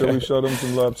to make sure we show them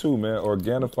some love too, man.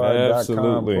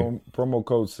 Organifi.com, promo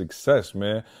code success,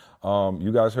 man.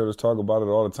 You guys heard us talk about it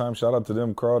all the time. Shout out to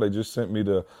them, Carl. They just sent me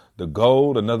the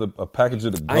gold, a package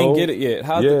of the gold. I ain't get it yet.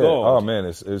 How's the gold? Oh man,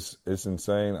 it's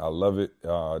insane. I love it.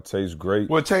 It tastes great.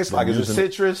 What it tastes like? Is it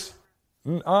citrus?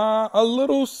 A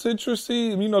little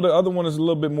citrusy. The other one is a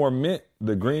little bit more mint.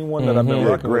 The green one that I've been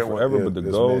rocking with forever, but the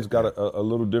gold's got a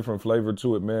little different flavor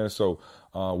to it, man. So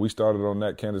we started on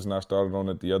that. Candace and I started on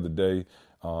it the other day.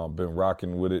 Been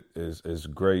rocking with it. It's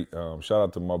great. Shout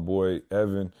out to my boy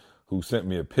Evan, who sent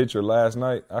me a picture last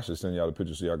night. I should send y'all the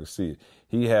picture so y'all can see it.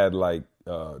 He had like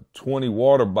 20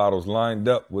 water bottles lined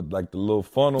up with like the little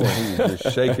funnel, and he was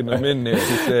just shaking them in there.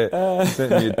 He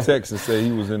sent me a text and said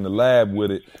he was in the lab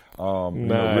with it.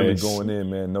 Nice. Really going in,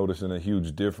 man, noticing a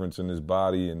huge difference in his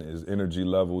body and his energy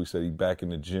level. He said he's back in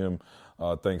the gym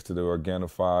thanks to the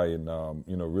Organifi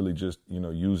and, really just,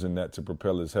 using that to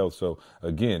propel his health. So,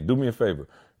 again, do me a favor.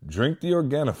 Drink the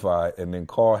Organifi and then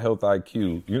call Health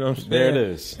IQ. You know what I'm saying? There it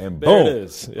is. And there boom. it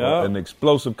is. Yep. An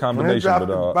explosive combination. But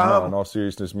no, in all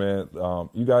seriousness, man,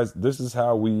 you guys, this is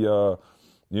how we,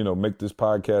 make this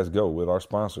podcast go with our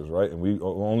sponsors, right? And we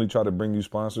only try to bring you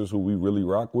sponsors who we really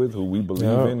rock with, who we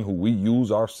believe in, who we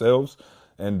use ourselves.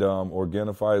 And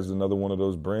Organifi is another one of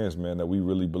those brands, man, that we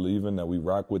really believe in, that we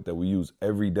rock with, that we use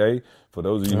every day. For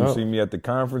those of you who see me at the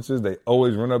conferences, they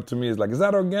always run up to me. It's like, is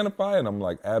that Organifi? And I'm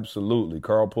like, absolutely.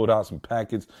 Carl pulled out some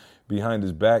packets behind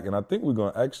his back. And I think we're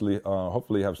going to actually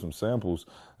hopefully have some samples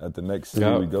at the next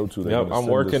city we go to. I'm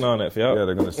working on it. Yeah,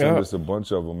 they're going to send us a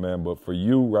bunch of them, man. But for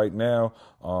you right now,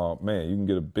 man, you can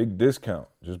get a big discount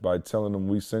just by telling them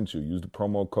we sent you. Use the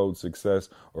promo code SUCCESS,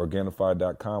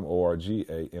 Organifi.com,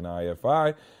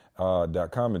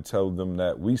 ORGANIFI.com, and tell them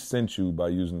that we sent you by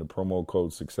using the promo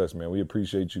code SUCCESS, man. We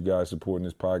appreciate you guys supporting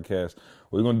this podcast.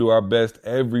 We're going to do our best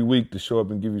every week to show up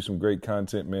and give you some great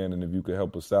content, man. And if you could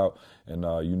help us out and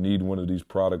you need one of these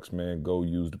products, man, go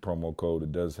use the promo code.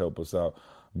 It does help us out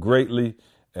greatly.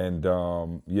 And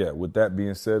with that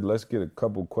being said, let's get a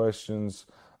couple questions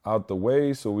out the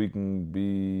way so we can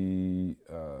be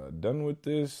done with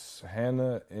this.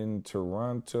 Hannah in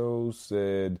Toronto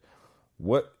said,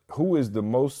 who is the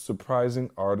most surprising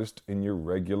artist in your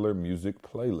regular music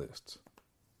playlist?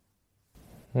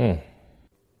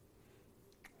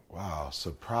 Wow,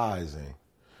 surprising.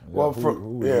 Yeah, Well,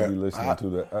 who would you be listening to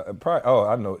that? Probably,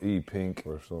 I know Pink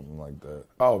or something like that.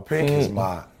 Oh, Pink is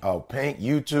my Pink.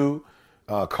 U2,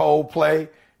 Coldplay.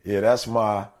 Yeah, that's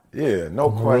my. Yeah, no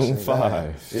questions.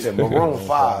 Maroon 5. Yeah, Maroon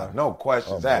 5. No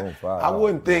questions. Maroon 5. I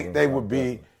wouldn't think they would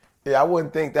be. Yeah, I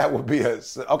wouldn't think that would be a.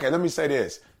 Okay, let me say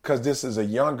this, because this is a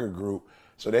younger group.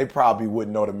 So they probably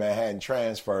wouldn't know the Manhattan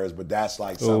Transfers, but that's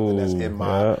like something that's in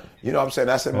my, you know what I'm saying?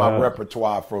 That's in my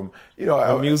repertoire from,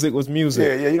 music was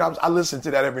music. Yeah, I listen to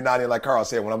that every night and like Carl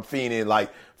said, when I'm fiending like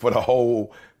for the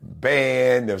whole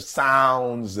band, the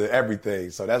sounds, everything.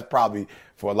 So that's probably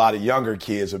for a lot of younger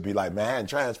kids would be like, Manhattan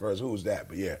Transfers, who's that?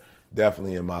 But yeah,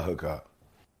 definitely in my hookup.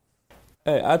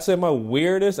 Hey, I'd say my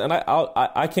weirdest, and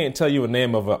I can't tell you a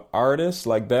name of an artist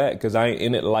like that because I ain't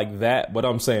in it like that. But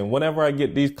I'm saying whenever I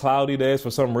get these cloudy days, for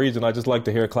some reason, I just like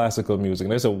to hear classical music.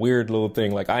 And it's a weird little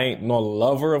thing. Like I ain't no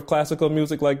lover of classical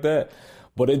music like that,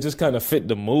 but it just kind of fit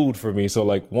the mood for me. So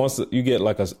like once you get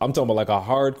like I'm talking about like a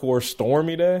hardcore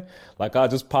stormy day, like I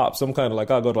just pop some kind of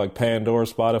like I'll go to like Pandora,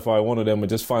 Spotify, one of them, and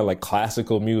just find like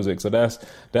classical music. So that's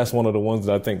one of the ones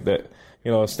that I think that,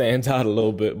 stands out a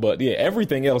little bit. But yeah,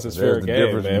 everything else is fair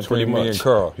game, man. Pretty much. Me and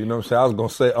Carl. You know what I'm saying? I was gonna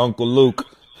say Uncle Luke.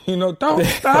 Don't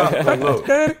stop. You know what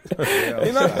I'm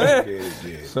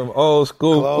saying? Some old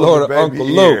school Florida Uncle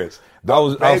Luke. I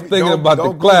was thinking about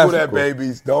the classical. Don't Google that,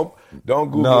 babies. Don't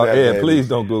Google that. No, please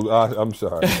don't Google. I'm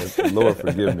sorry. Lord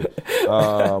forgive me.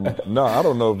 No, I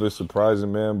don't know if it's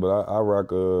surprising, man, but I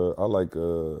rock. I like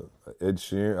Ed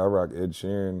Sheeran. I rock Ed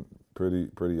Sheeran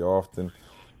pretty often.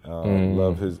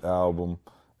 Love his album,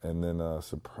 And then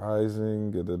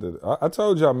surprising. I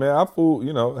told y'all, man, I fool,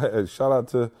 you know, hey, shout out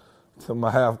to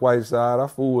my half-white side. I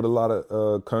fool with a lot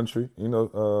of country. You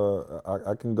know,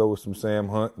 I can go with some Sam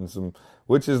Hunt and some,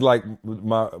 which is like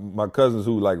my cousins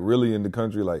who like really in the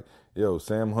country, like, yo,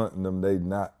 Sam Hunt and them, they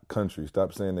not country.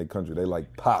 Stop saying they country. They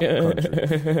like pop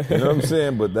country. You know what I'm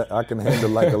saying? But I can handle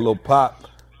like a little pop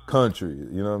country.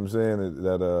 You know what I'm saying?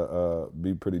 That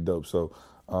be pretty dope. So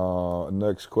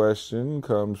next question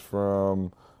comes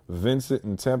from Vincent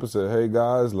in Tampa. Said, hey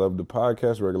guys, love the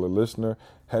podcast, regular listener.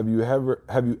 Have you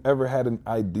ever had an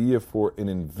idea for an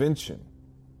invention?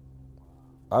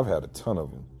 I've had a ton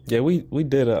of them. Yeah, we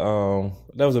did that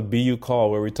was a BU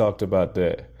call where we talked about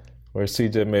that, where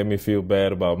CJ made me feel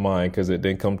bad about mine because it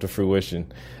didn't come to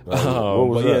fruition. What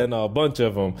was that? Yeah, no, a bunch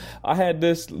of them. I had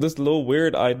this little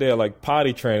weird idea, like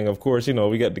potty training. Of course, you know,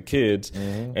 we got the kids,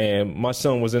 and my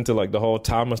son was into like the whole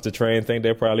Thomas the Train thing.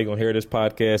 They're probably gonna hear this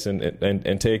podcast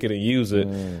and take it and use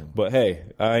it. But hey,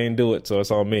 I ain't do it, so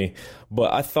it's on me.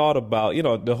 But I thought about, you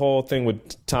know, the whole thing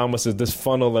with Thomas is this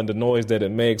funnel and the noise that it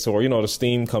makes, or, you know, the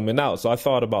steam coming out. So I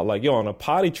thought about like, yo, on a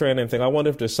potty training thing, I wonder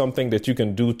if there's something that you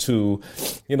can do to,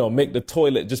 you know, make the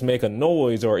toilet just make a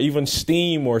noise, or even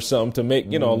steam or something to make,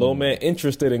 you know, a little man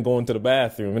interested in going to the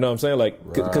bathroom. You know what I'm saying?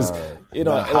 Like, because, you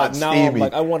know, like now I'm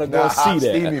like, I want to go see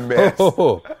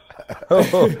that.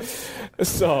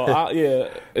 So,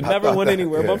 it never went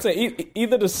anywhere. But I'm saying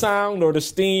either the sound or the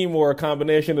steam or a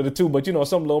combination of the two. But, you know,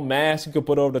 some little mask you could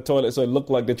put over the toilet so it looked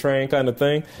like the train kind of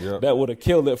thing. Yep. That would have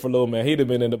killed it for little man. He'd have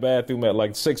been in the bathroom at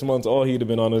like 6 months, or he'd have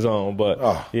been on his own. But,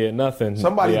 nothing.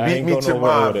 Somebody beat me to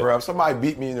mine, bro. Somebody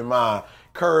beat me to mine.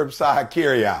 Curbside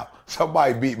carry out.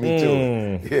 Somebody beat me to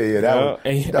it. Yeah,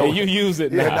 that was, you use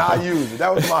it now. Yeah, now I use it.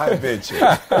 That was my invention. You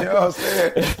know what I'm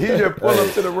saying? You just pull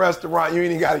up to the restaurant. You ain't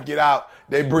even got to get out.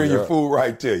 They bring your food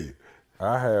right to you.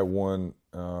 I had one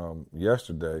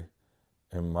yesterday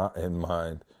in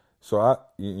mind. So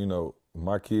you know,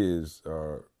 my kids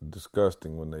are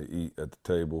disgusting when they eat at the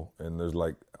table, and there's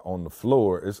like on the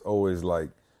floor, it's always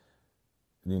like,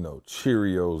 you know,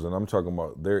 Cheerios, and I'm talking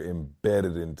about they're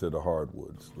embedded into the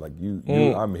hardwoods. Like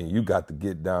I mean, you got to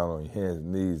get down on your hands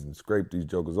and knees and scrape these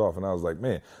jokers off. And I was like,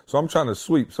 man, so I'm trying to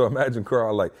sweep. So imagine,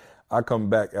 Carl, like I come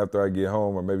back after I get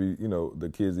home, or maybe, you know, the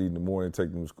kids eat in the morning,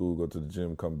 take them to school, go to the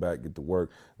gym, come back, get to work.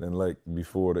 Then like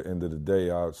before the end of the day,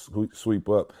 I'll sweep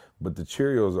up. But the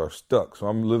Cheerios are stuck. So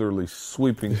I'm literally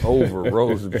sweeping over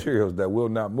rows of Cheerios that will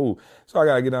not move. So I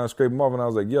got to get down and scrape them off. And I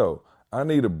was like, yo, I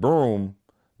need a broom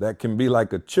that can be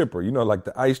like a chipper, you know, like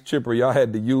the ice chipper y'all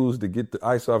had to use to get the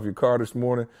ice off your car this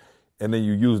morning, and then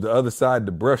you use the other side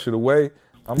to brush it away.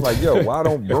 I'm like, yo, why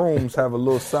don't brooms have a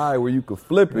little side where you could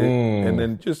flip it and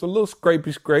then just a little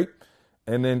scrapey scrape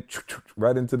and then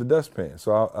right into the dustpan?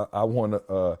 So I want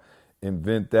to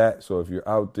invent that. So if you're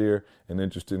out there and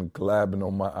interested in collabing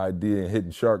on my idea and hitting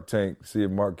Shark Tank, see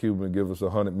if Mark Cuban will give us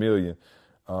 $100 million,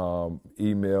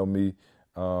 email me.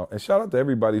 And shout out to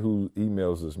everybody who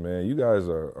emails us, man. You guys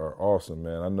are awesome,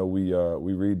 man. I know we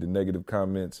read the negative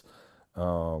comments,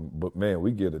 but man,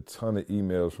 we get a ton of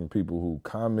emails from people who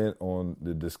comment on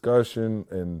the discussion.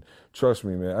 And trust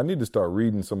me, man, I need to start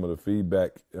reading some of the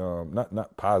feedback,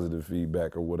 not positive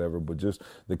feedback or whatever, but just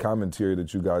the commentary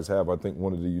that you guys have. I think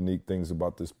one of the unique things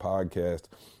about this podcast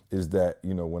is that,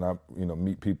 you know, when I, you know,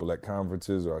 meet people at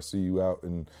conferences, or I see you out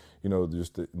in, you know,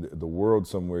 just the world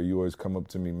somewhere, you always come up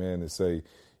to me, man, and say,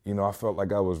 you know, I felt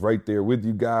like I was right there with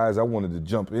you guys. I wanted to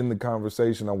jump in the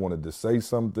conversation. I wanted to say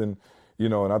something, you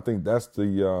know, and I think that's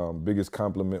the biggest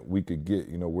compliment we could get.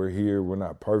 You know, we're here, we're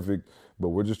not perfect, but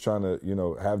we're just trying to, you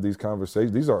know, have these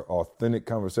conversations. These are authentic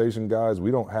conversation, guys. We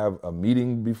don't have a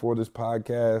meeting before this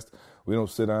podcast. We don't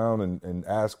sit down and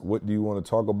ask, what do you want to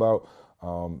talk about?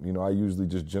 You know, I usually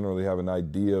just generally have an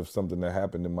idea of something that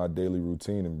happened in my daily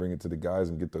routine and bring it to the guys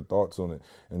and get their thoughts on it.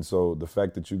 And so the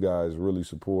fact that you guys really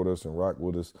support us and rock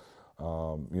with us,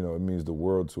 you know, it means the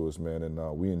world to us, man. And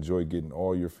we enjoy getting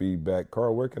all your feedback.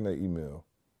 Carl, where can they email?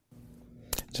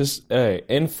 Just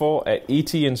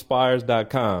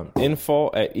info@etinspires.com.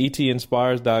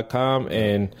 Info@etinspires.com,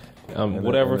 and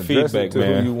whatever feedback,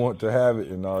 man. Who you want to have it,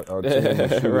 and our team will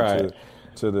shoot right. it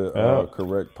to the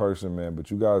correct person, man.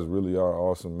 But you guys really are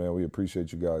awesome, man. We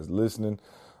appreciate you guys listening.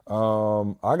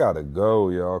 I gotta go,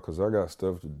 y'all, because I got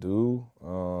stuff to do.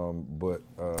 But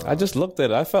I just looked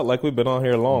at it. I felt like we've been on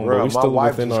here long, bro, but we still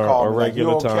within our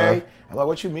regular like, you okay? time. I'm like,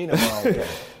 what you mean am I okay?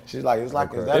 She's like, it's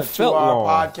like, Okay. is that It a felt 2-hour long.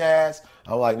 podcast?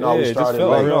 I'm like, no, Yeah, we it just started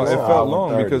felt late. like it Oh, felt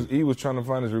long because he was trying to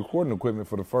find his recording equipment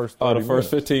for the first 30 the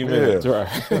first minutes. 15 minutes, Yeah. right.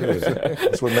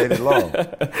 That's what made it long.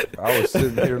 I was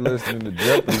sitting here listening to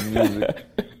Jeopardy music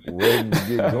waiting to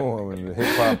get going. And the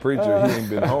hip-hop preacher, he ain't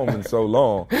been home in so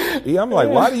long. I'm like,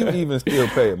 why do you even still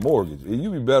pay a mortgage?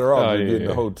 You be better off than getting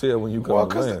a hotel when you come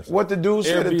to Lance. What the dude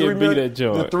said, the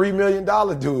 $3 million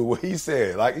dude, what he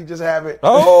said, like he just have it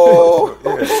to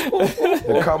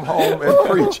come home and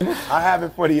preach. I have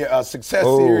it for the Success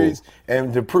Series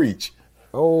and to preach.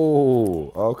 Oh,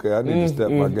 okay. I need to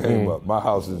step my game up. My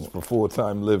house is for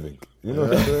full-time living. You know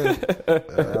what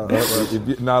I'm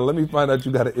saying? Now, let me find out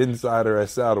you got an insider at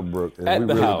Saddlebrook. And at we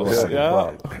the really house, gonna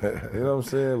have a problem. You know what I'm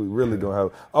saying? We really going to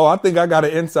have. Oh, I think I got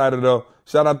an insider, though.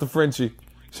 Shout out to Frenchie.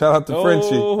 I saw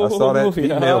that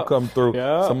email come through.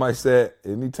 Yeah. Somebody said,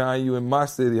 anytime you in my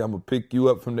city, I'm going to pick you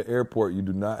up from the airport. You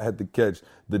do not have to catch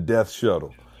the death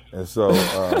shuttle. And so,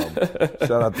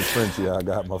 shout out to Frenchie. I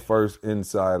got my first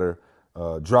insider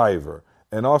driver.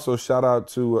 And also shout out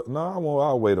to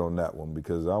I'll wait on that one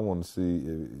because I want to see.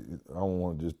 I don't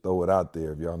want to just throw it out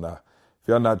there if y'all not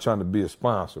trying to be a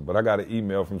sponsor. But I got an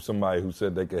email from somebody who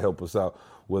said they could help us out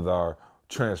with our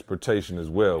transportation as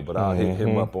well. But I'll hit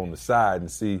him up on the side and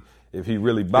see if he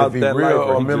really about that life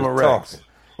or he just talking.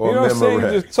 You know what I'm saying?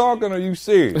 You just talking or you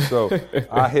serious? So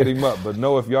I hit him up. But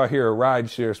know if y'all hear a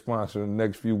rideshare sponsor in the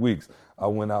next few weeks, I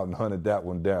went out and hunted that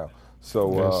one down.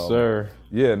 So, yes, sir.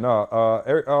 Yeah, no.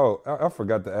 I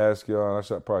forgot to ask y'all. I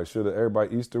probably should have.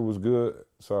 Everybody, Easter was good.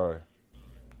 Sorry.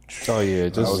 Oh yeah,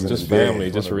 just family,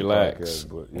 just relax.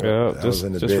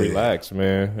 Podcast, just relax,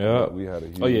 man. Yeah. We had a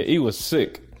huge. Oh yeah, he was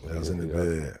sick. I was in the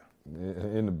bed.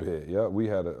 In the bed. Yeah, we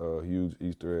had a huge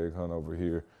Easter egg hunt over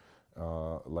here.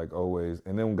 Like always,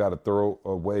 and then we got to throw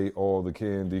away all the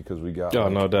candy because we got.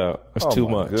 No doubt, it's too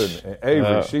much. Goodness. And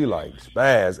Avery, she like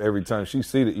spaz every time she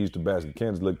see the Easter basket.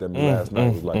 Candace looked at me last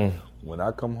night. Was like, when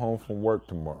I come home from work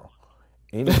tomorrow,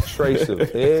 any trace of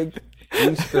egg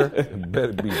Easter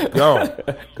better be gone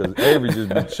because Avery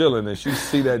just be chilling and she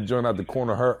see that joint out the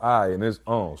corner of her eye and it's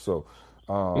on. So,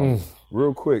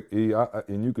 real quick, E,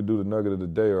 and you could do the nugget of the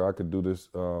day, or I could do this.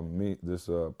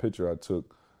 Picture I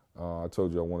took. I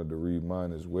told you I wanted to read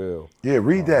mine as well. Yeah,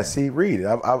 read that. Read it.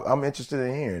 I'm interested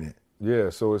in hearing it. Yeah,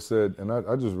 so it said, and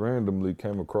I just randomly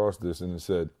came across this, and it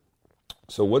said,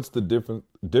 so what's the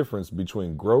difference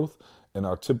between growth and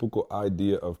our typical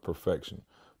idea of perfection?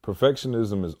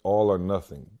 Perfectionism is all or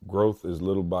nothing. Growth is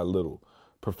little by little.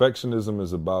 Perfectionism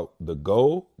is about the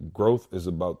goal. Growth is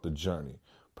about the journey.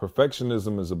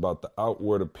 Perfectionism is about the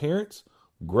outward appearance.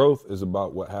 Growth is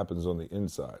about what happens on the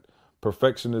inside.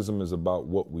 Perfectionism is about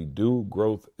what we do.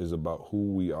 Growth is about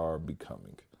who we are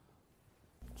becoming.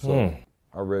 So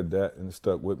I read that and it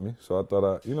stuck with me. So I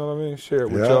thought share it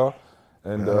with y'all.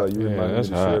 And you reminded me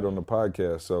to share it on the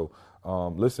podcast. So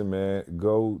listen, man,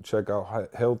 go check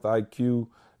out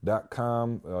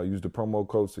healthiq.com. Use the promo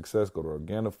code SUCCESS. Go to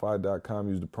Organifi.com.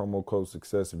 Use the promo code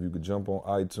SUCCESS. If you could jump on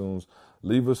iTunes,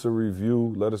 leave us a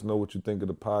review. Let us know what you think of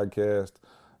the podcast.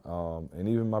 And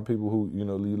even my people who, you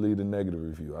leave a negative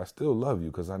review, I still love you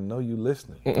because I know you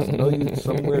listening. I know you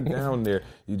somewhere down there.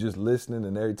 You just listening,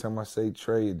 and every time I say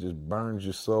Trey, it just burns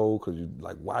your soul because you're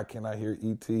like, why can't I hear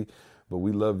E.T.? But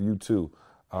we love you too.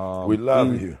 We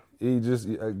love you. Just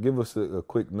give us a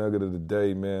quick nugget of the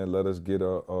day, man. Let us get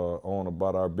on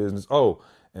about our business. Oh,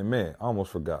 and man, I almost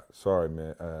forgot. Sorry,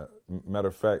 man. Matter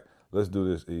of fact, let's do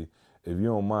this, E. If you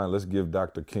don't mind, let's give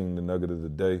Dr. King the nugget of the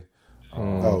day.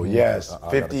 Yes,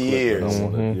 50 years.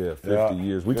 50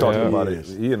 years. We talked about it.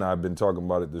 He and I have been talking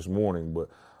about it this morning, but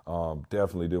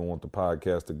definitely didn't want the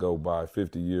podcast to go by.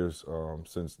 50 years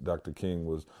since Dr. King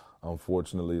was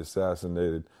unfortunately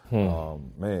assassinated.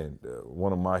 Man,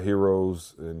 one of my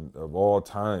heroes of all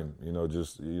time.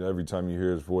 Every time you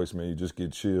hear his voice, man, you just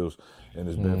get chills. And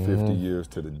it's been 50 years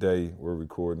to the day. We're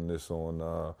recording this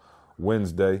on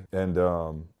Wednesday, and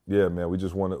yeah, man, we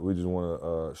just want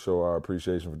to show our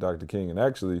appreciation for Dr. King. And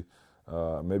actually,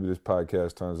 maybe this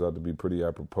podcast turns out to be pretty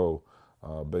apropos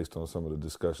based on some of the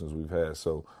discussions we've had.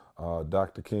 So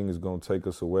Dr. King is going to take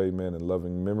us away, man, in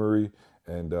loving memory.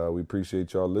 And we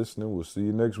appreciate y'all listening. We'll see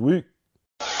you next week.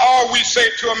 All we say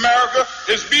to America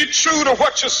is be true to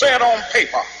what you said on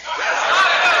paper.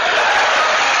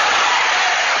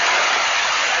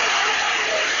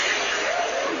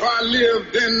 If I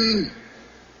lived in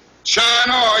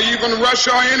China or even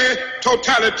Russia or any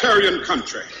totalitarian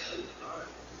country,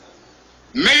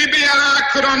 maybe I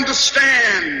could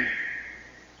understand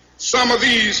some of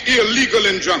these illegal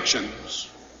injunctions.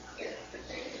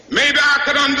 Maybe I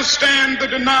could understand the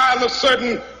denial of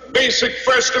certain basic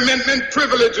First Amendment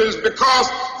privileges because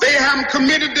they haven't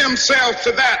committed themselves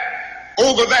to that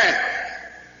over there.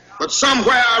 But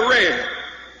somewhere I read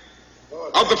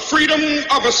of the freedom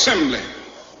of assembly.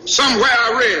 Somewhere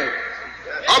I read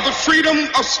of the freedom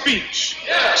of speech.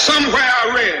 Somewhere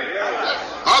I read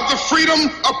of the freedom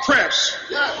of press.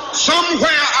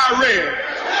 Somewhere I read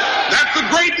that the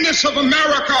greatness of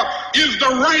America is the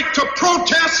right to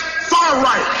protest far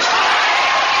right.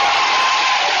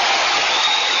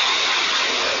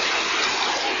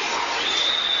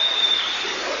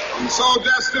 And so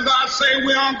just as I say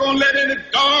we aren't going to let any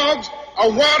dogs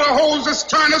or water hoses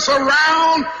turn us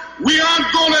around, we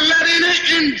aren't going to let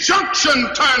any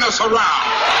injunction turn us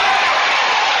around.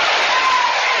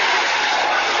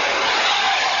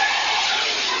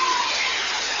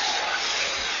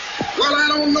 Well, I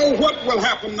don't know what will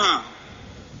happen now.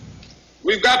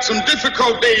 We've got some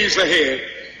difficult days ahead.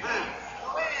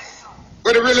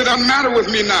 But it really doesn't matter with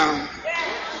me now,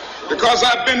 because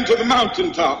I've been to the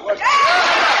mountaintop. I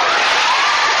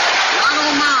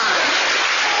don't mind.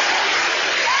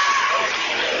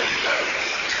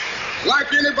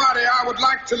 Like anybody, I would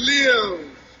like to live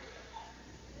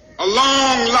a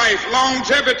long life.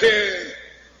 Longevity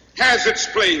has its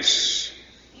place.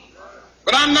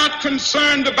 But I'm not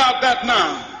concerned about that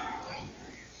now.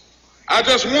 I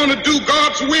just want to do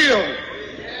God's will.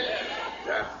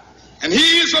 And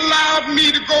He's allowed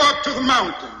me to go up to the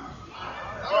mountain.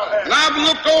 And I've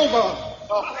looked over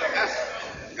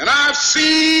and I've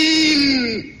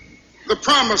seen the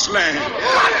promised land.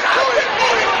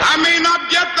 I may not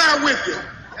get there with you,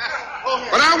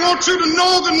 but I want you to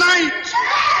know tonight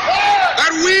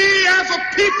that we as a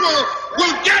people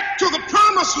will get to the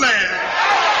promised land.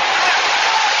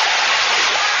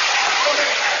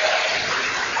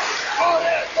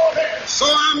 So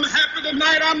I'm happy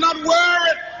tonight. I'm not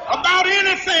worried about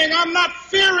anything. I'm not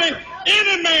fearing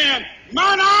any man.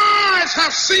 Mine eyes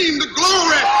have seen the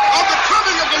glory of the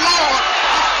coming of the Lord.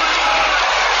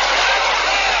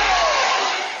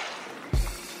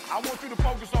 I want you to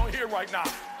focus on here right now.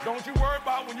 Don't you worry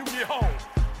about when you get home.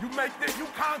 You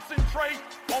concentrate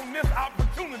on this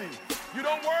opportunity. You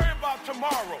don't worry about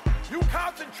tomorrow. You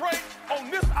concentrate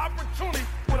on this opportunity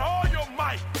with all your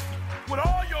might, with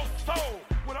all your soul.